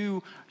actually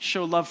do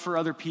show love for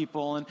other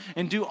people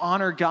and do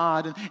honor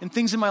God, and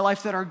things in my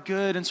life that are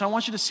good. And so I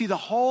want you to see the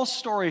whole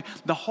story,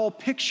 the whole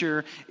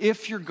picture,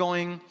 if you're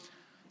going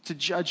to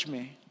judge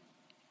me.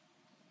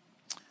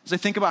 As I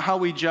think about how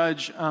we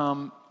judge,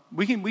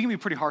 we can be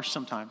pretty harsh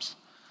sometimes.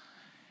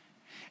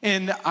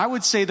 And I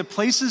would say the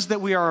places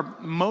that we are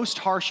most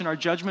harsh in our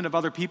judgment of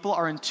other people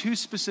are in two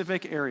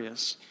specific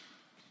areas.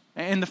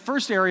 And the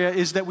first area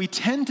is that we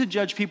tend to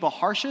judge people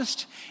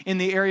harshest in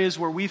the areas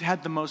where we've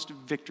had the most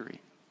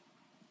victory.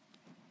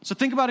 So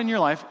think about in your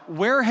life,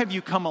 where have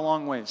you come a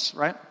long ways,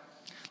 right?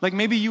 Like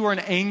maybe you were an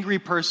angry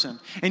person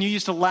and you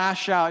used to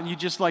lash out and you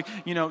just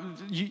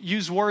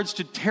use words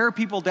to tear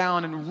people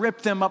down and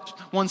rip them up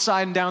one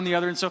side and down the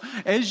other. And so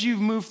as you've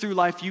moved through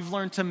life, you've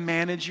learned to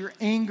manage your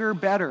anger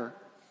better.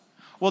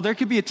 Well, there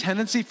could be a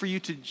tendency for you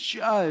to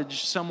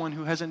judge someone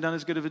who hasn't done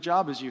as good of a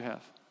job as you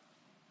have.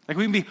 Like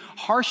we can be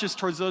harshest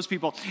towards those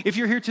people. If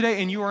you're here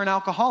today and you are an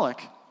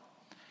alcoholic,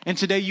 and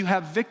today you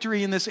have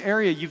victory in this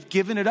area, you've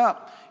given it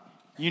up.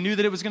 You knew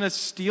that it was going to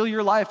steal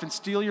your life and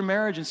steal your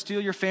marriage and steal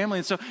your family.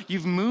 And so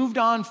you've moved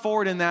on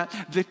forward in that.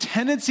 The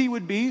tendency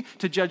would be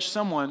to judge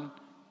someone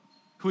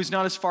who is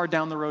not as far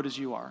down the road as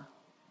you are.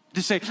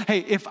 To say, hey,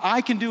 if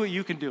I can do it,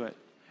 you can do it.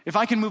 If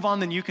I can move on,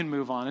 then you can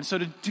move on. And so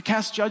to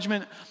cast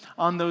judgment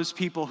on those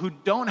people who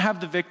don't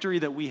have the victory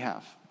that we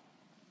have.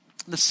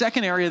 The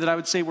second area that I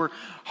would say we're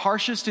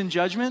harshest in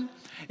judgment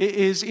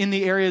is in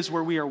the areas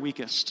where we are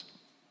weakest.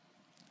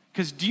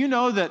 Because do you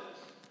know that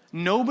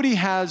nobody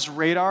has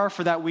radar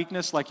for that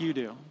weakness like you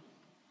do?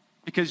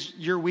 Because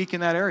you're weak in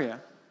that area.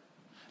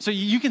 So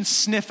you can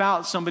sniff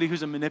out somebody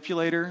who's a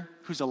manipulator,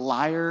 who's a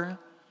liar,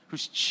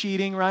 who's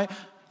cheating, right?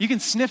 You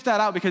can sniff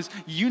that out because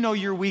you know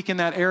you're weak in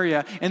that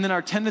area. And then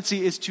our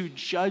tendency is to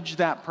judge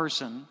that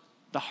person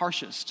the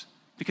harshest.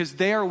 Because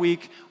they are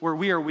weak where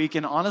we are weak.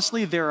 And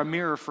honestly, they're a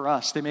mirror for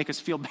us. They make us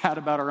feel bad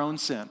about our own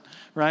sin,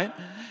 right?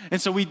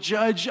 And so we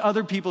judge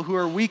other people who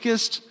are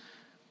weakest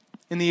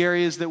in the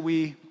areas that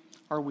we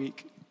are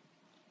weak.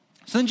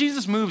 So then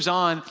Jesus moves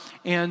on,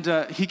 and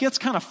he gets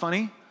kind of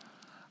funny.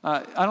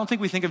 I don't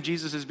think we think of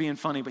Jesus as being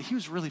funny, but he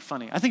was really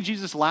funny. I think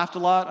Jesus laughed a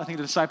lot. I think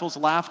the disciples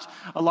laughed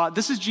a lot.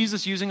 This is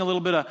Jesus using a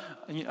little bit of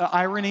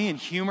irony and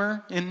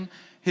humor in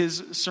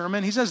his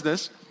sermon. He says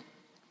this,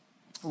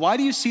 "Why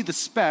do you see the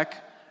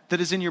speck that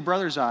is in your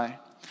brother's eye,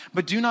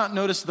 but do not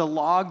notice the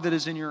log that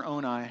is in your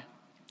own eye?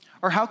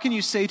 Or how can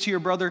you say to your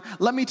brother,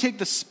 'Let me take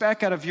the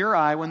speck out of your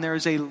eye,' when there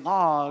is a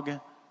log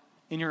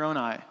in your own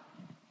eye?"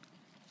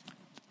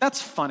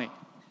 That's funny.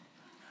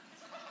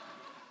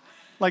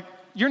 Like,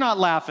 you're not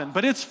laughing,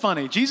 but it's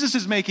funny. Jesus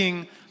is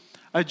making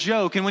a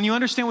joke, and when you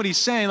understand what he's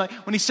saying, like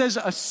when he says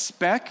a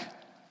speck,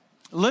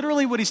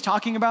 literally what he's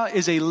talking about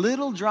is a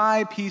little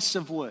dry piece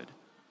of wood.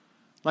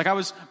 Like I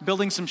was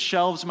building some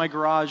shelves in my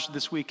garage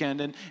this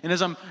weekend, and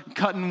as I'm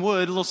cutting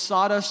wood, a little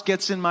sawdust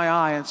gets in my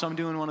eye, and so I'm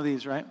doing one of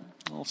these, right?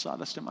 A little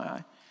sawdust in my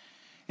eye.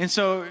 And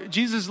so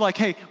Jesus is like,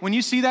 hey, when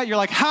you see that, you're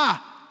like,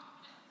 ha!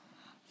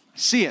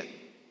 See it.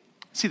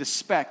 See the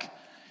speck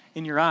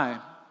in your eye.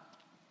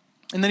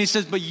 And then he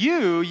says, but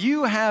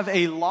you have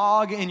a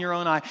log in your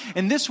own eye.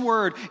 And this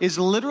word is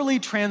literally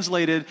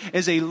translated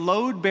as a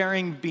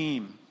load-bearing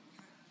beam.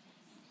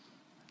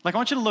 Like I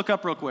want you to look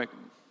up real quick.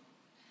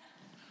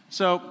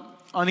 So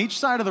on each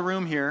side of the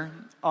room here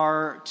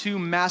are two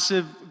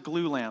massive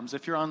glue lamps.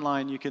 If you're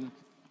online, you can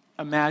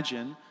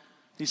imagine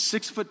these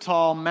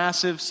 6-foot-tall,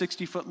 massive,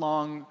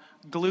 60-foot-long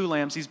glue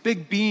lamps, these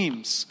big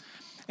beams.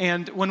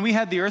 And when we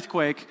had the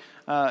earthquake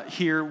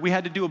here, we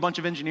had to do a bunch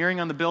of engineering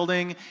on the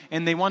building,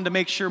 and they wanted to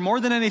make sure more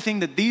than anything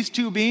that these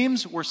two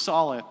beams were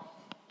solid,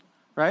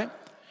 right?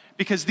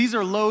 Because these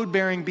are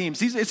load-bearing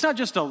beams. It's not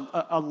just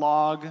a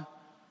log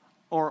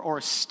or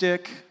a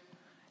stick.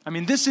 I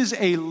mean, this is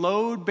a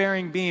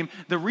load-bearing beam.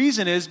 The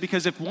reason is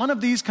because if one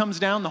of these comes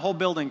down, the whole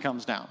building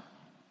comes down.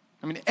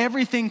 I mean,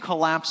 everything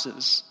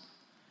collapses.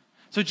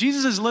 So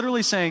Jesus is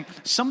literally saying,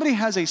 somebody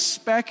has a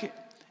speck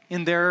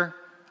in their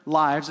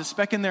lives, a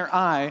speck in their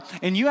eye,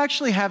 and you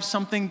actually have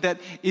something that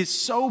is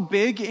so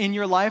big in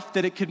your life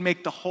that it could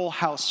make the whole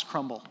house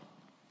crumble.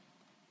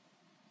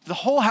 The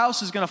whole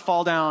house is going to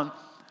fall down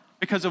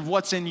because of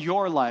what's in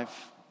your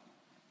life.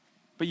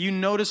 But you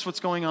notice what's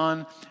going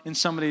on in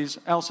somebody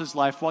else's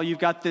life while you've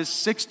got this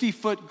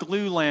 60-foot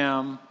glue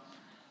lamp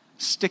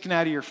sticking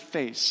out of your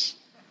face.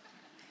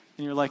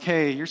 And you're like,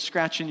 hey, you're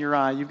scratching your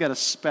eye. You've got a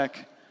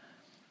speck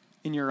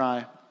in your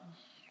eye.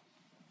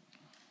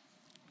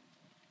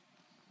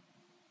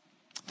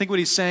 I think what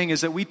he's saying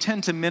is that we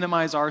tend to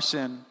minimize our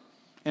sin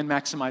and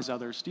maximize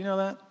others. Do you know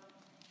that?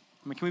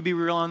 I mean, can we be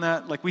real on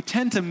that? Like, we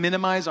tend to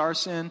minimize our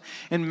sin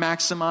and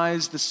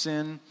maximize the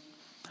sin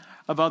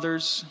of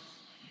others.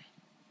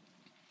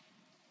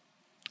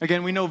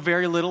 Again, we know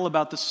very little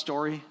about the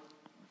story.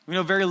 We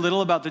know very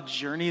little about the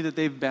journey that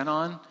they've been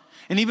on.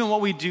 And even what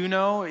we do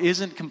know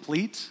isn't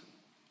complete.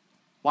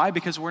 Why?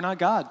 Because we're not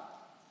God.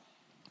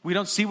 We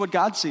don't see what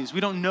God sees. We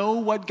don't know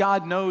what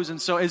God knows.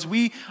 And so as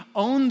we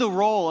own the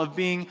role of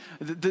being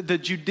the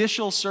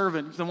judicial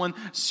servant, the one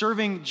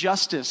serving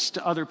justice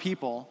to other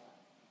people,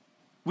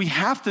 we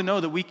have to know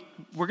that we're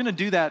going to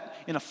do that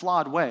in a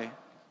flawed way.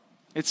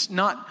 It's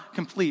not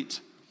complete.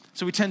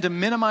 So we tend to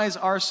minimize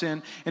our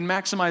sin and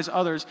maximize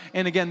others.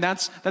 And again,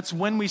 that's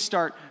when we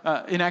start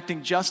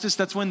enacting justice.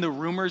 That's when the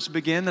rumors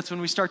begin. That's when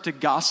we start to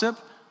gossip,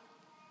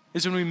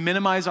 is when we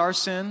minimize our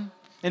sin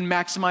and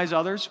maximize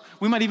others.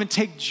 We might even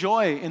take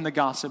joy in the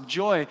gossip,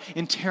 joy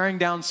in tearing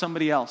down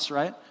somebody else,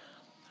 right?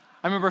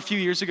 I remember a few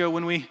years ago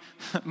when we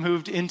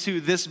moved into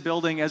this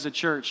building as a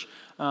church.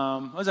 It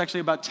was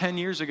actually about 10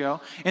 years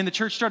ago. And the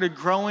church started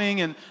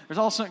growing, and there's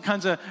all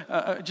kinds of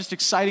just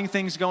exciting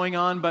things going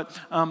on. But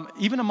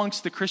even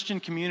amongst the Christian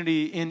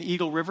community in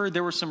Eagle River,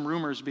 there were some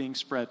rumors being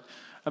spread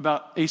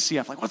about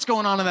ACF. Like, what's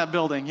going on in that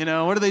building? You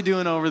know, what are they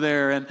doing over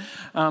there? And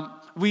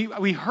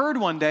we heard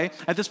one day,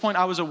 at this point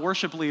I was a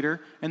worship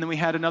leader, and then we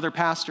had another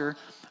pastor,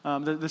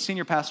 the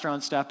senior pastor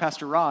on staff,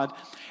 Pastor Rod,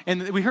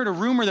 and we heard a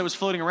rumor that was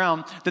floating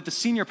around that the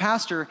senior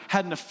pastor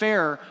had an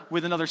affair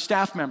with another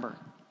staff member.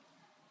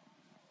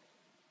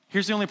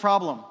 Here's the only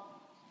problem.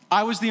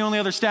 I was the only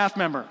other staff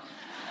member.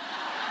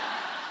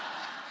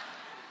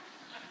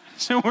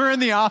 So we're in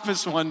the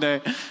office one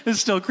day. It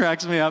still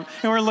cracks me up.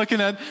 And we're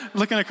looking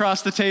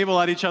across the table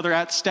at each other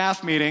at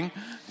staff meeting.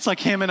 It's like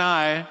him and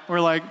I.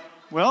 We're like,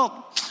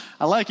 well,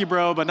 I like you,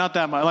 bro, but not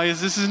that much. Like,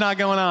 this is not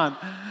going on.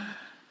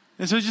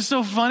 And so it's just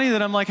so funny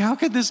that I'm like, how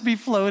could this be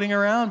floating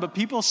around? But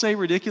people say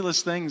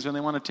ridiculous things when they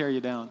want to tear you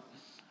down.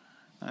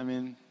 I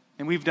mean,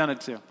 and we've done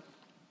it too.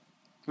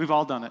 We've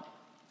all done it.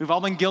 We've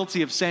all been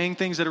guilty of saying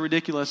things that are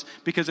ridiculous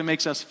because it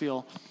makes us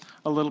feel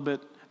a little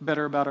bit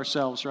better about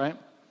ourselves, right?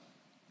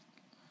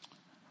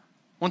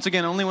 Once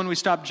again, only when we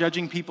stop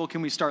judging people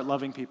can we start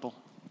loving people.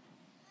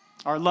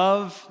 Our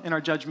love and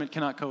our judgment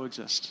cannot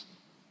coexist.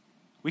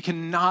 We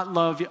cannot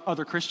love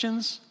other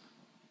Christians,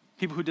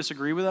 people who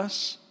disagree with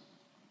us,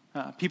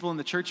 people in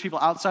the church, people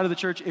outside of the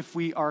church, if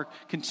we are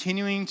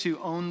continuing to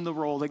own the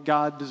role that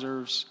God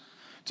deserves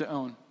to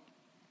own.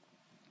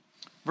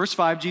 Verse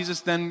 5,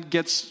 Jesus then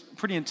gets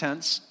pretty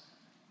intense,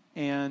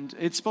 and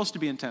it's supposed to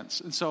be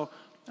intense. And so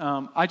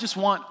I just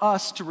want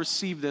us to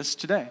receive this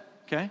today,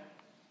 okay?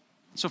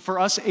 So for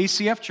us,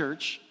 ACF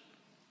Church,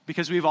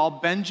 because we've all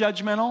been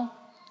judgmental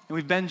and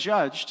we've been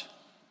judged,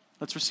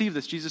 let's receive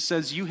this. Jesus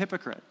says, you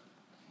hypocrite.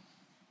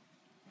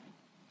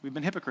 We've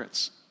been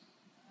hypocrites.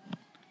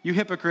 You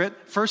hypocrite,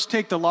 first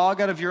take the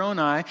log out of your own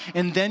eye,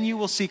 and then you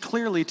will see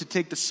clearly to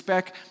take the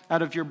speck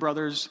out of your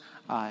brother's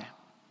eye.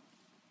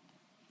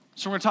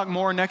 So we're going to talk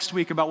more next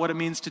week about what it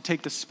means to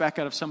take the speck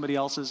out of somebody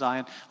else's eye.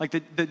 And like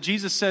that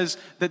Jesus says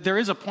that there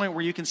is a point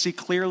where you can see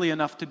clearly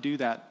enough to do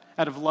that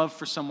out of love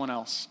for someone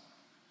else.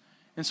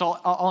 And so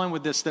I'll end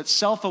with this, that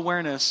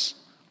self-awareness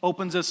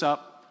opens us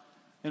up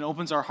and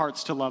opens our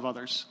hearts to love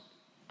others.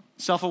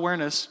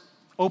 Self-awareness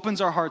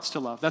opens our hearts to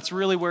love. That's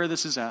really where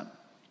this is at.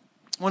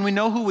 When we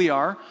know who we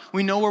are,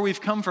 we know where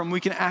we've come from, we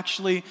can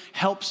actually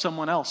help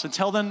someone else.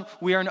 Until then,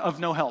 we are of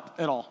no help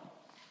at all.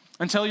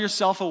 Until you're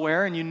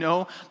self-aware and you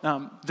know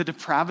the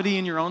depravity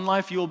in your own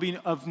life, you will be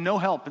of no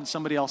help in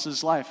somebody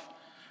else's life.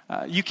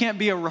 You can't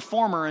be a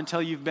reformer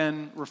until you've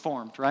been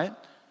reformed, right?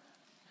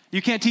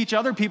 You can't teach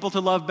other people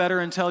to love better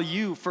until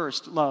you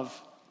first love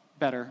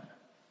better.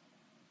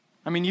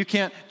 I mean, you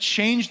can't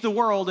change the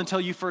world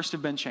until you first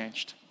have been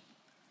changed.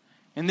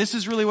 And this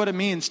is really what it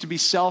means to be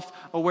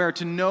self-aware,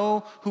 to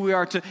know who we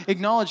are, to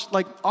acknowledge,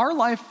 like, our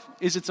life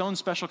is its own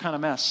special kind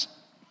of mess,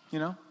 you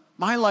know?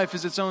 My life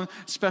is its own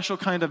special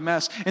kind of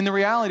mess. And the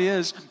reality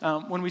is,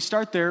 when we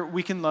start there,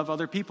 we can love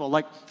other people.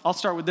 Like, I'll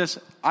start with this.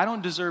 I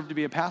don't deserve to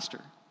be a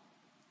pastor.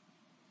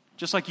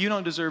 Just like you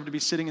don't deserve to be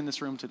sitting in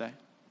this room today.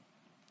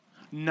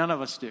 None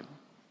of us do.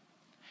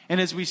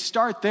 And as we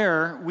start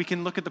there, we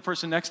can look at the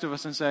person next to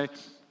us and say,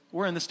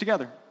 we're in this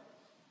together.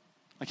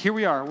 Like, here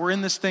we are. We're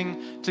in this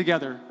thing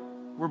together.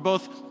 We're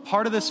both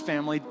part of this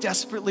family,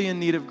 desperately in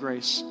need of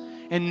grace.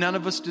 And none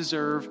of us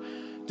deserve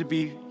to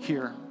be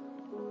here.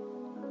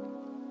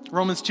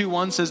 Romans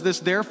 2:1 says this,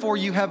 therefore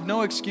you have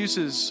no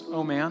excuses,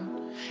 O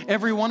man.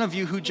 Every one of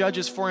you who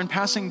judges, for in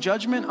passing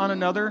judgment on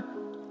another,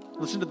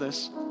 listen to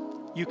this,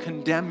 you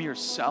condemn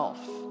yourself.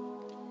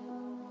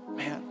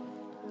 Man.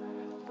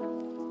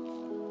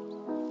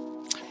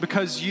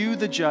 Because you,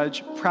 the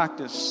judge,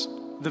 practice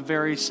the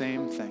very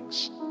same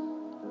things.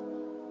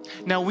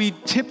 Now, we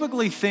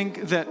typically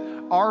think that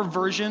our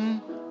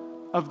version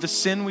of the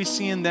sin we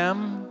see in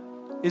them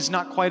is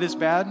not quite as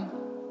bad,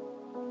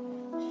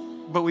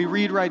 but we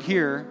read right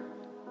here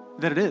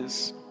that it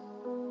is.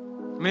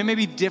 I mean, it may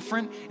be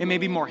different, it may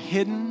be more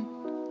hidden,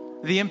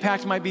 the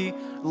impact might be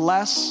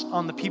less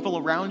on the people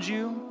around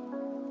you,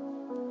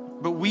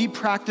 but we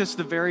practice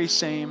the very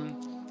same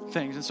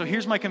things. And so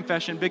here's my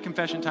confession, big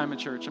confession time at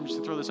church. I'm just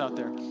going to throw this out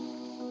there.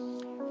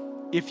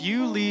 If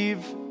you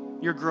leave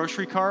your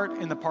grocery cart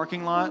in the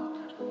parking lot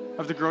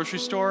of the grocery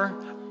store,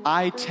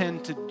 I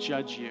tend to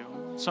judge you.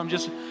 So it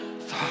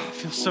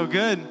feels so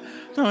good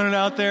throwing it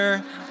out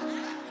there.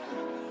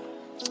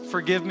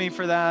 Forgive me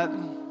for that.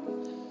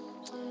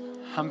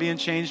 I'm being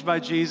changed by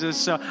Jesus.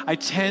 So I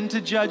tend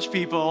to judge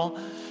people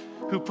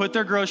who put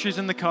their groceries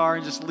in the car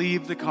and just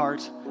leave the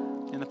cart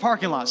in the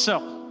parking lot.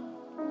 So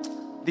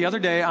the other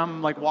day,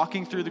 I'm like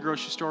walking through the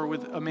grocery store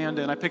with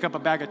Amanda, and I pick up a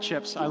bag of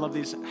chips. I love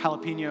these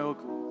jalapeno,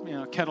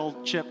 kettle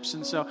chips.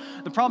 And so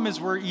the problem is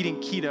we're eating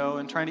keto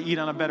and trying to eat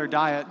on a better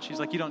diet. She's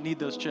like, you don't need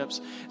those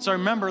chips. So I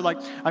remember, like,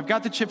 I've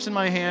got the chips in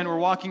my hand. We're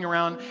walking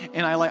around,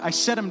 and I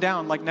set them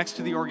down like next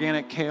to the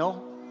organic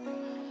kale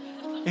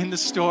in the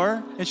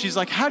store. And she's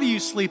like, how do you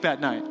sleep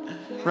at night?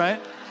 Right?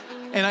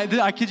 And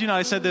I kid you not,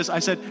 I said this. I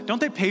said, don't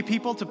they pay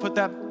people to put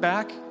that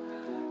back?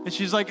 And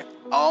she's like,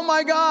 oh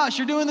my gosh,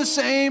 you're doing the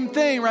same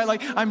thing, right?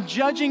 Like, I'm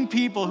judging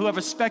people who have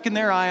a speck in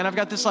their eye, and I've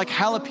got this like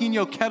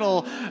jalapeno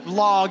kettle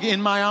log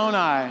in my own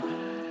eye.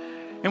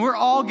 And we're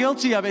all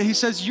guilty of it. He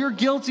says, you're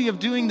guilty of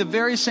doing the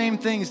very same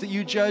things that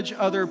you judge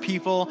other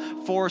people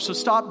for, so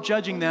stop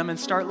judging them and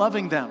start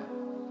loving them.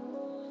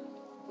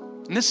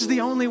 And this is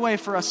the only way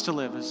for us to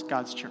live as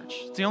God's church.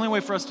 It's the only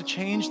way for us to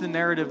change the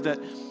narrative that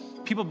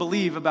people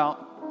believe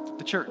about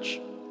the church.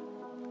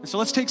 And so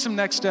let's take some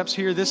next steps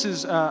here. This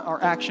is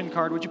our action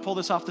card. Would you pull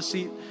this off the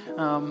seat?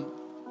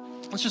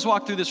 Let's just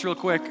walk through this real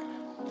quick.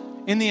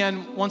 In the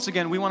end, once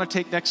again, we want to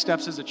take next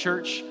steps as a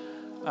church.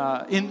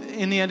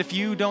 In the end, if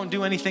you don't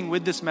do anything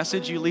with this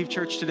message, you leave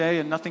church today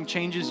and nothing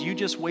changes, you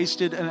just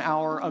wasted an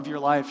hour of your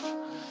life.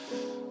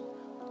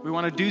 We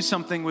want to do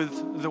something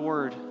with the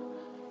word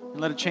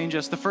and let it change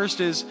us. The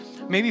first is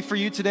maybe for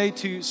you today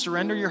to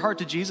surrender your heart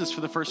to Jesus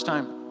for the first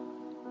time.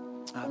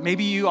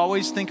 Maybe you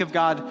always think of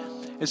God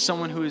as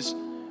someone who is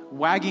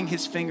wagging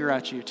his finger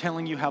at you,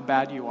 telling you how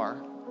bad you are.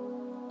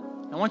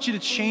 I want you to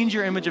change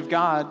your image of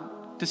God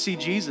to see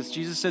Jesus.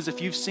 Jesus says,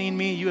 if you've seen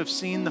me, you have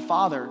seen the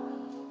Father.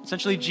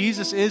 Essentially,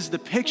 Jesus is the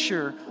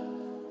picture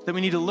that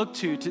we need to look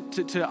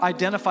to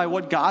identify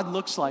what God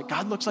looks like.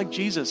 God looks like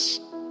Jesus,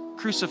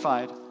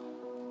 crucified,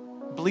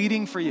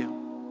 bleeding for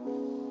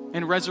you,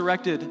 and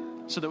resurrected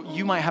so that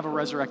you might have a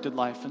resurrected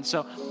life. And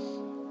so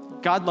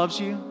God loves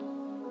you.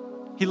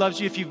 He loves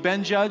you if you've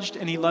been judged,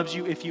 and he loves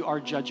you if you are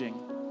judging.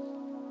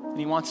 And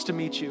he wants to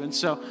meet you. And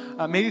so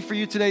maybe for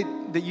you today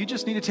that you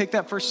just need to take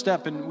that first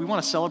step, and we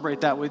want to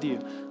celebrate that with you.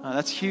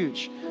 That's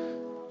huge.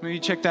 Maybe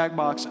check that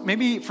box.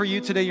 Maybe for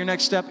you today, your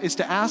next step is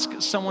to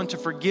ask someone to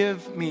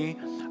forgive me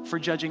for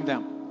judging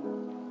them.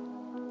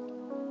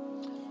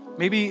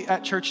 Maybe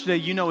at church today,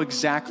 you know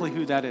exactly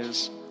who that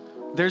is.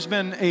 There's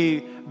been a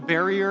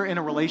barrier in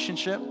a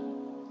relationship.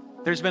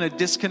 There's been a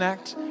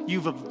disconnect.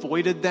 You've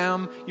avoided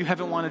them. You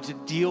haven't wanted to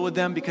deal with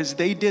them because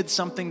they did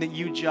something that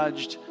you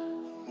judged,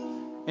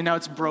 and now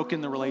it's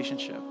broken the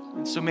relationship.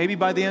 And so maybe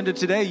by the end of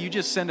today, you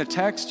just send a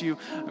text, you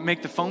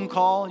make the phone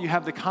call, you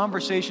have the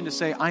conversation to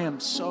say, I am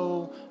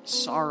so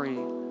sorry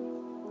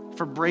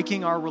for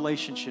breaking our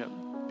relationship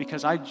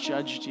because I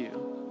judged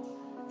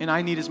you, and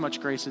I need as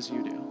much grace as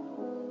you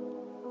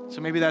do.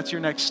 So maybe that's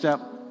your next step.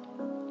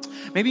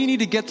 Maybe you need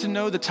to get to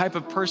know the type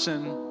of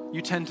person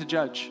you tend to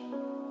judge.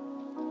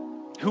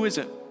 Who is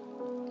it?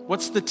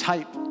 What's the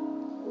type?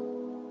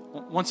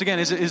 Once again,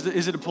 is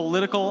it a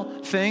political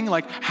thing?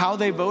 Like how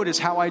they vote is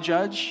how I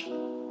judge?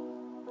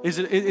 Is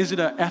it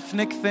an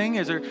ethnic thing?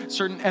 Is there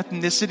certain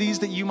ethnicities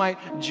that you might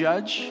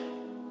judge?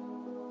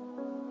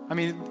 I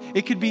mean,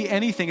 it could be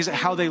anything. Is it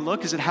how they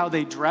look? Is it how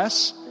they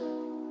dress?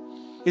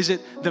 Is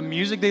it the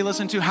music they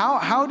listen to?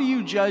 How do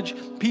you judge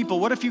people?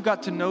 What if you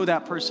got to know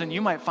that person?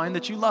 You might find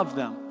that you love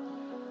them.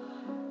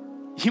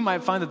 You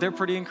might find that they're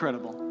pretty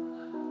incredible.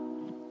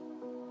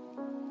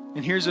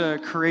 And here's a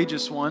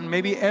courageous one.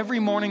 Maybe every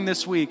morning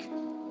this week,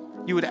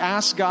 you would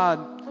ask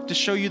God to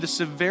show you the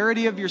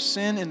severity of your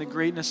sin and the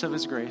greatness of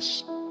his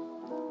grace.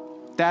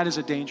 That is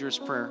a dangerous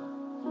prayer.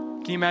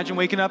 Can you imagine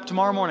waking up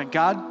tomorrow morning?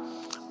 God,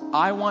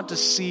 I want to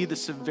see the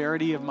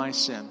severity of my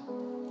sin.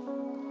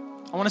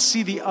 I want to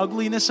see the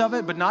ugliness of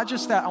it, but not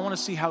just that. I want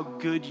to see how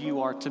good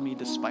you are to me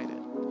despite it.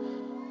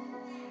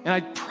 And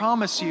I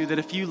promise you that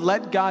if you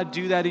let God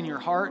do that in your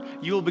heart,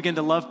 you will begin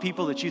to love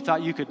people that you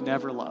thought you could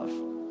never love.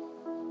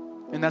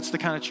 And that's the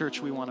kind of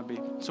church we want to be.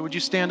 So would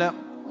you stand up?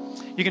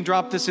 You can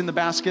drop this in the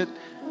basket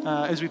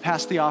as we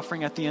pass the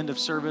offering at the end of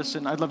service.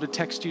 And I'd love to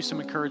text you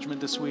some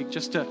encouragement this week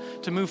just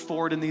to move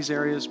forward in these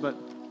areas. But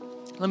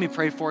let me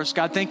pray for us.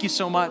 God, thank you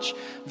so much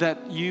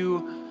that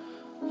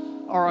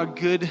you are a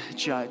good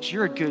judge.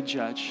 You're a good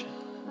judge.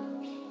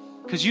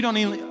 Because you don't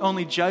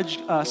only judge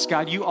us,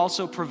 God, you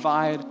also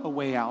provide a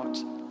way out.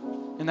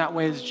 And that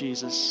way is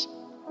Jesus.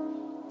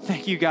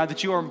 Thank you, God,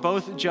 that you are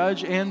both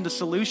judge and the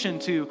solution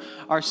to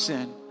our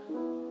sin.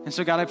 And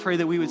so, God, I pray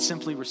that we would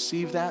simply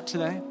receive that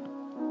today.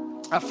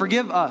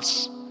 Forgive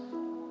us.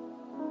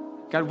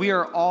 God, we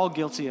are all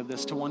guilty of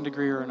this to one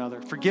degree or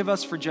another. Forgive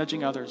us for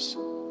judging others,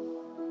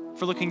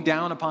 for looking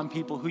down upon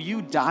people who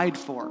you died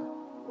for,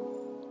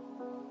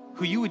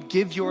 who you would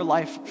give your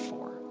life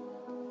for.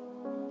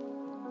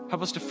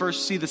 Help us to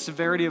first see the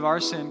severity of our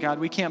sin, God.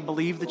 We can't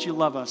believe that you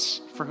love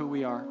us for who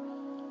we are.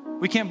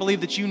 We can't believe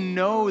that you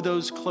know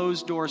those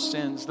closed door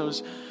sins,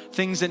 those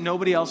things that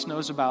nobody else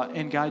knows about.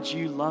 And God,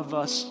 you love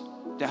us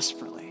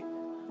desperately.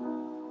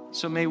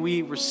 So may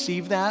we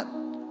receive that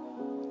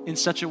in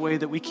such a way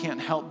that we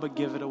can't help but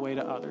give it away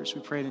to others.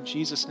 We pray it in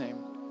Jesus' name.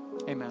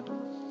 Amen.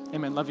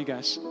 Amen. Love you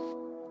guys.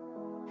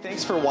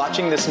 Thanks for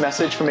watching this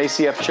message from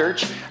ACF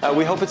Church.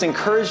 We hope it's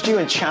encouraged you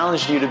and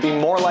challenged you to be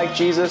more like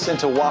Jesus and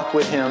to walk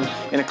with him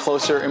in a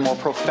closer and more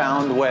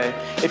profound way.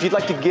 If you'd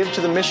like to give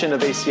to the mission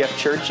of ACF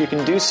Church, you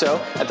can do so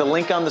at the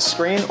link on the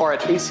screen or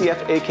at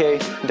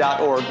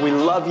acfak.org. We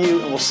love you,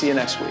 and we'll see you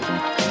next week.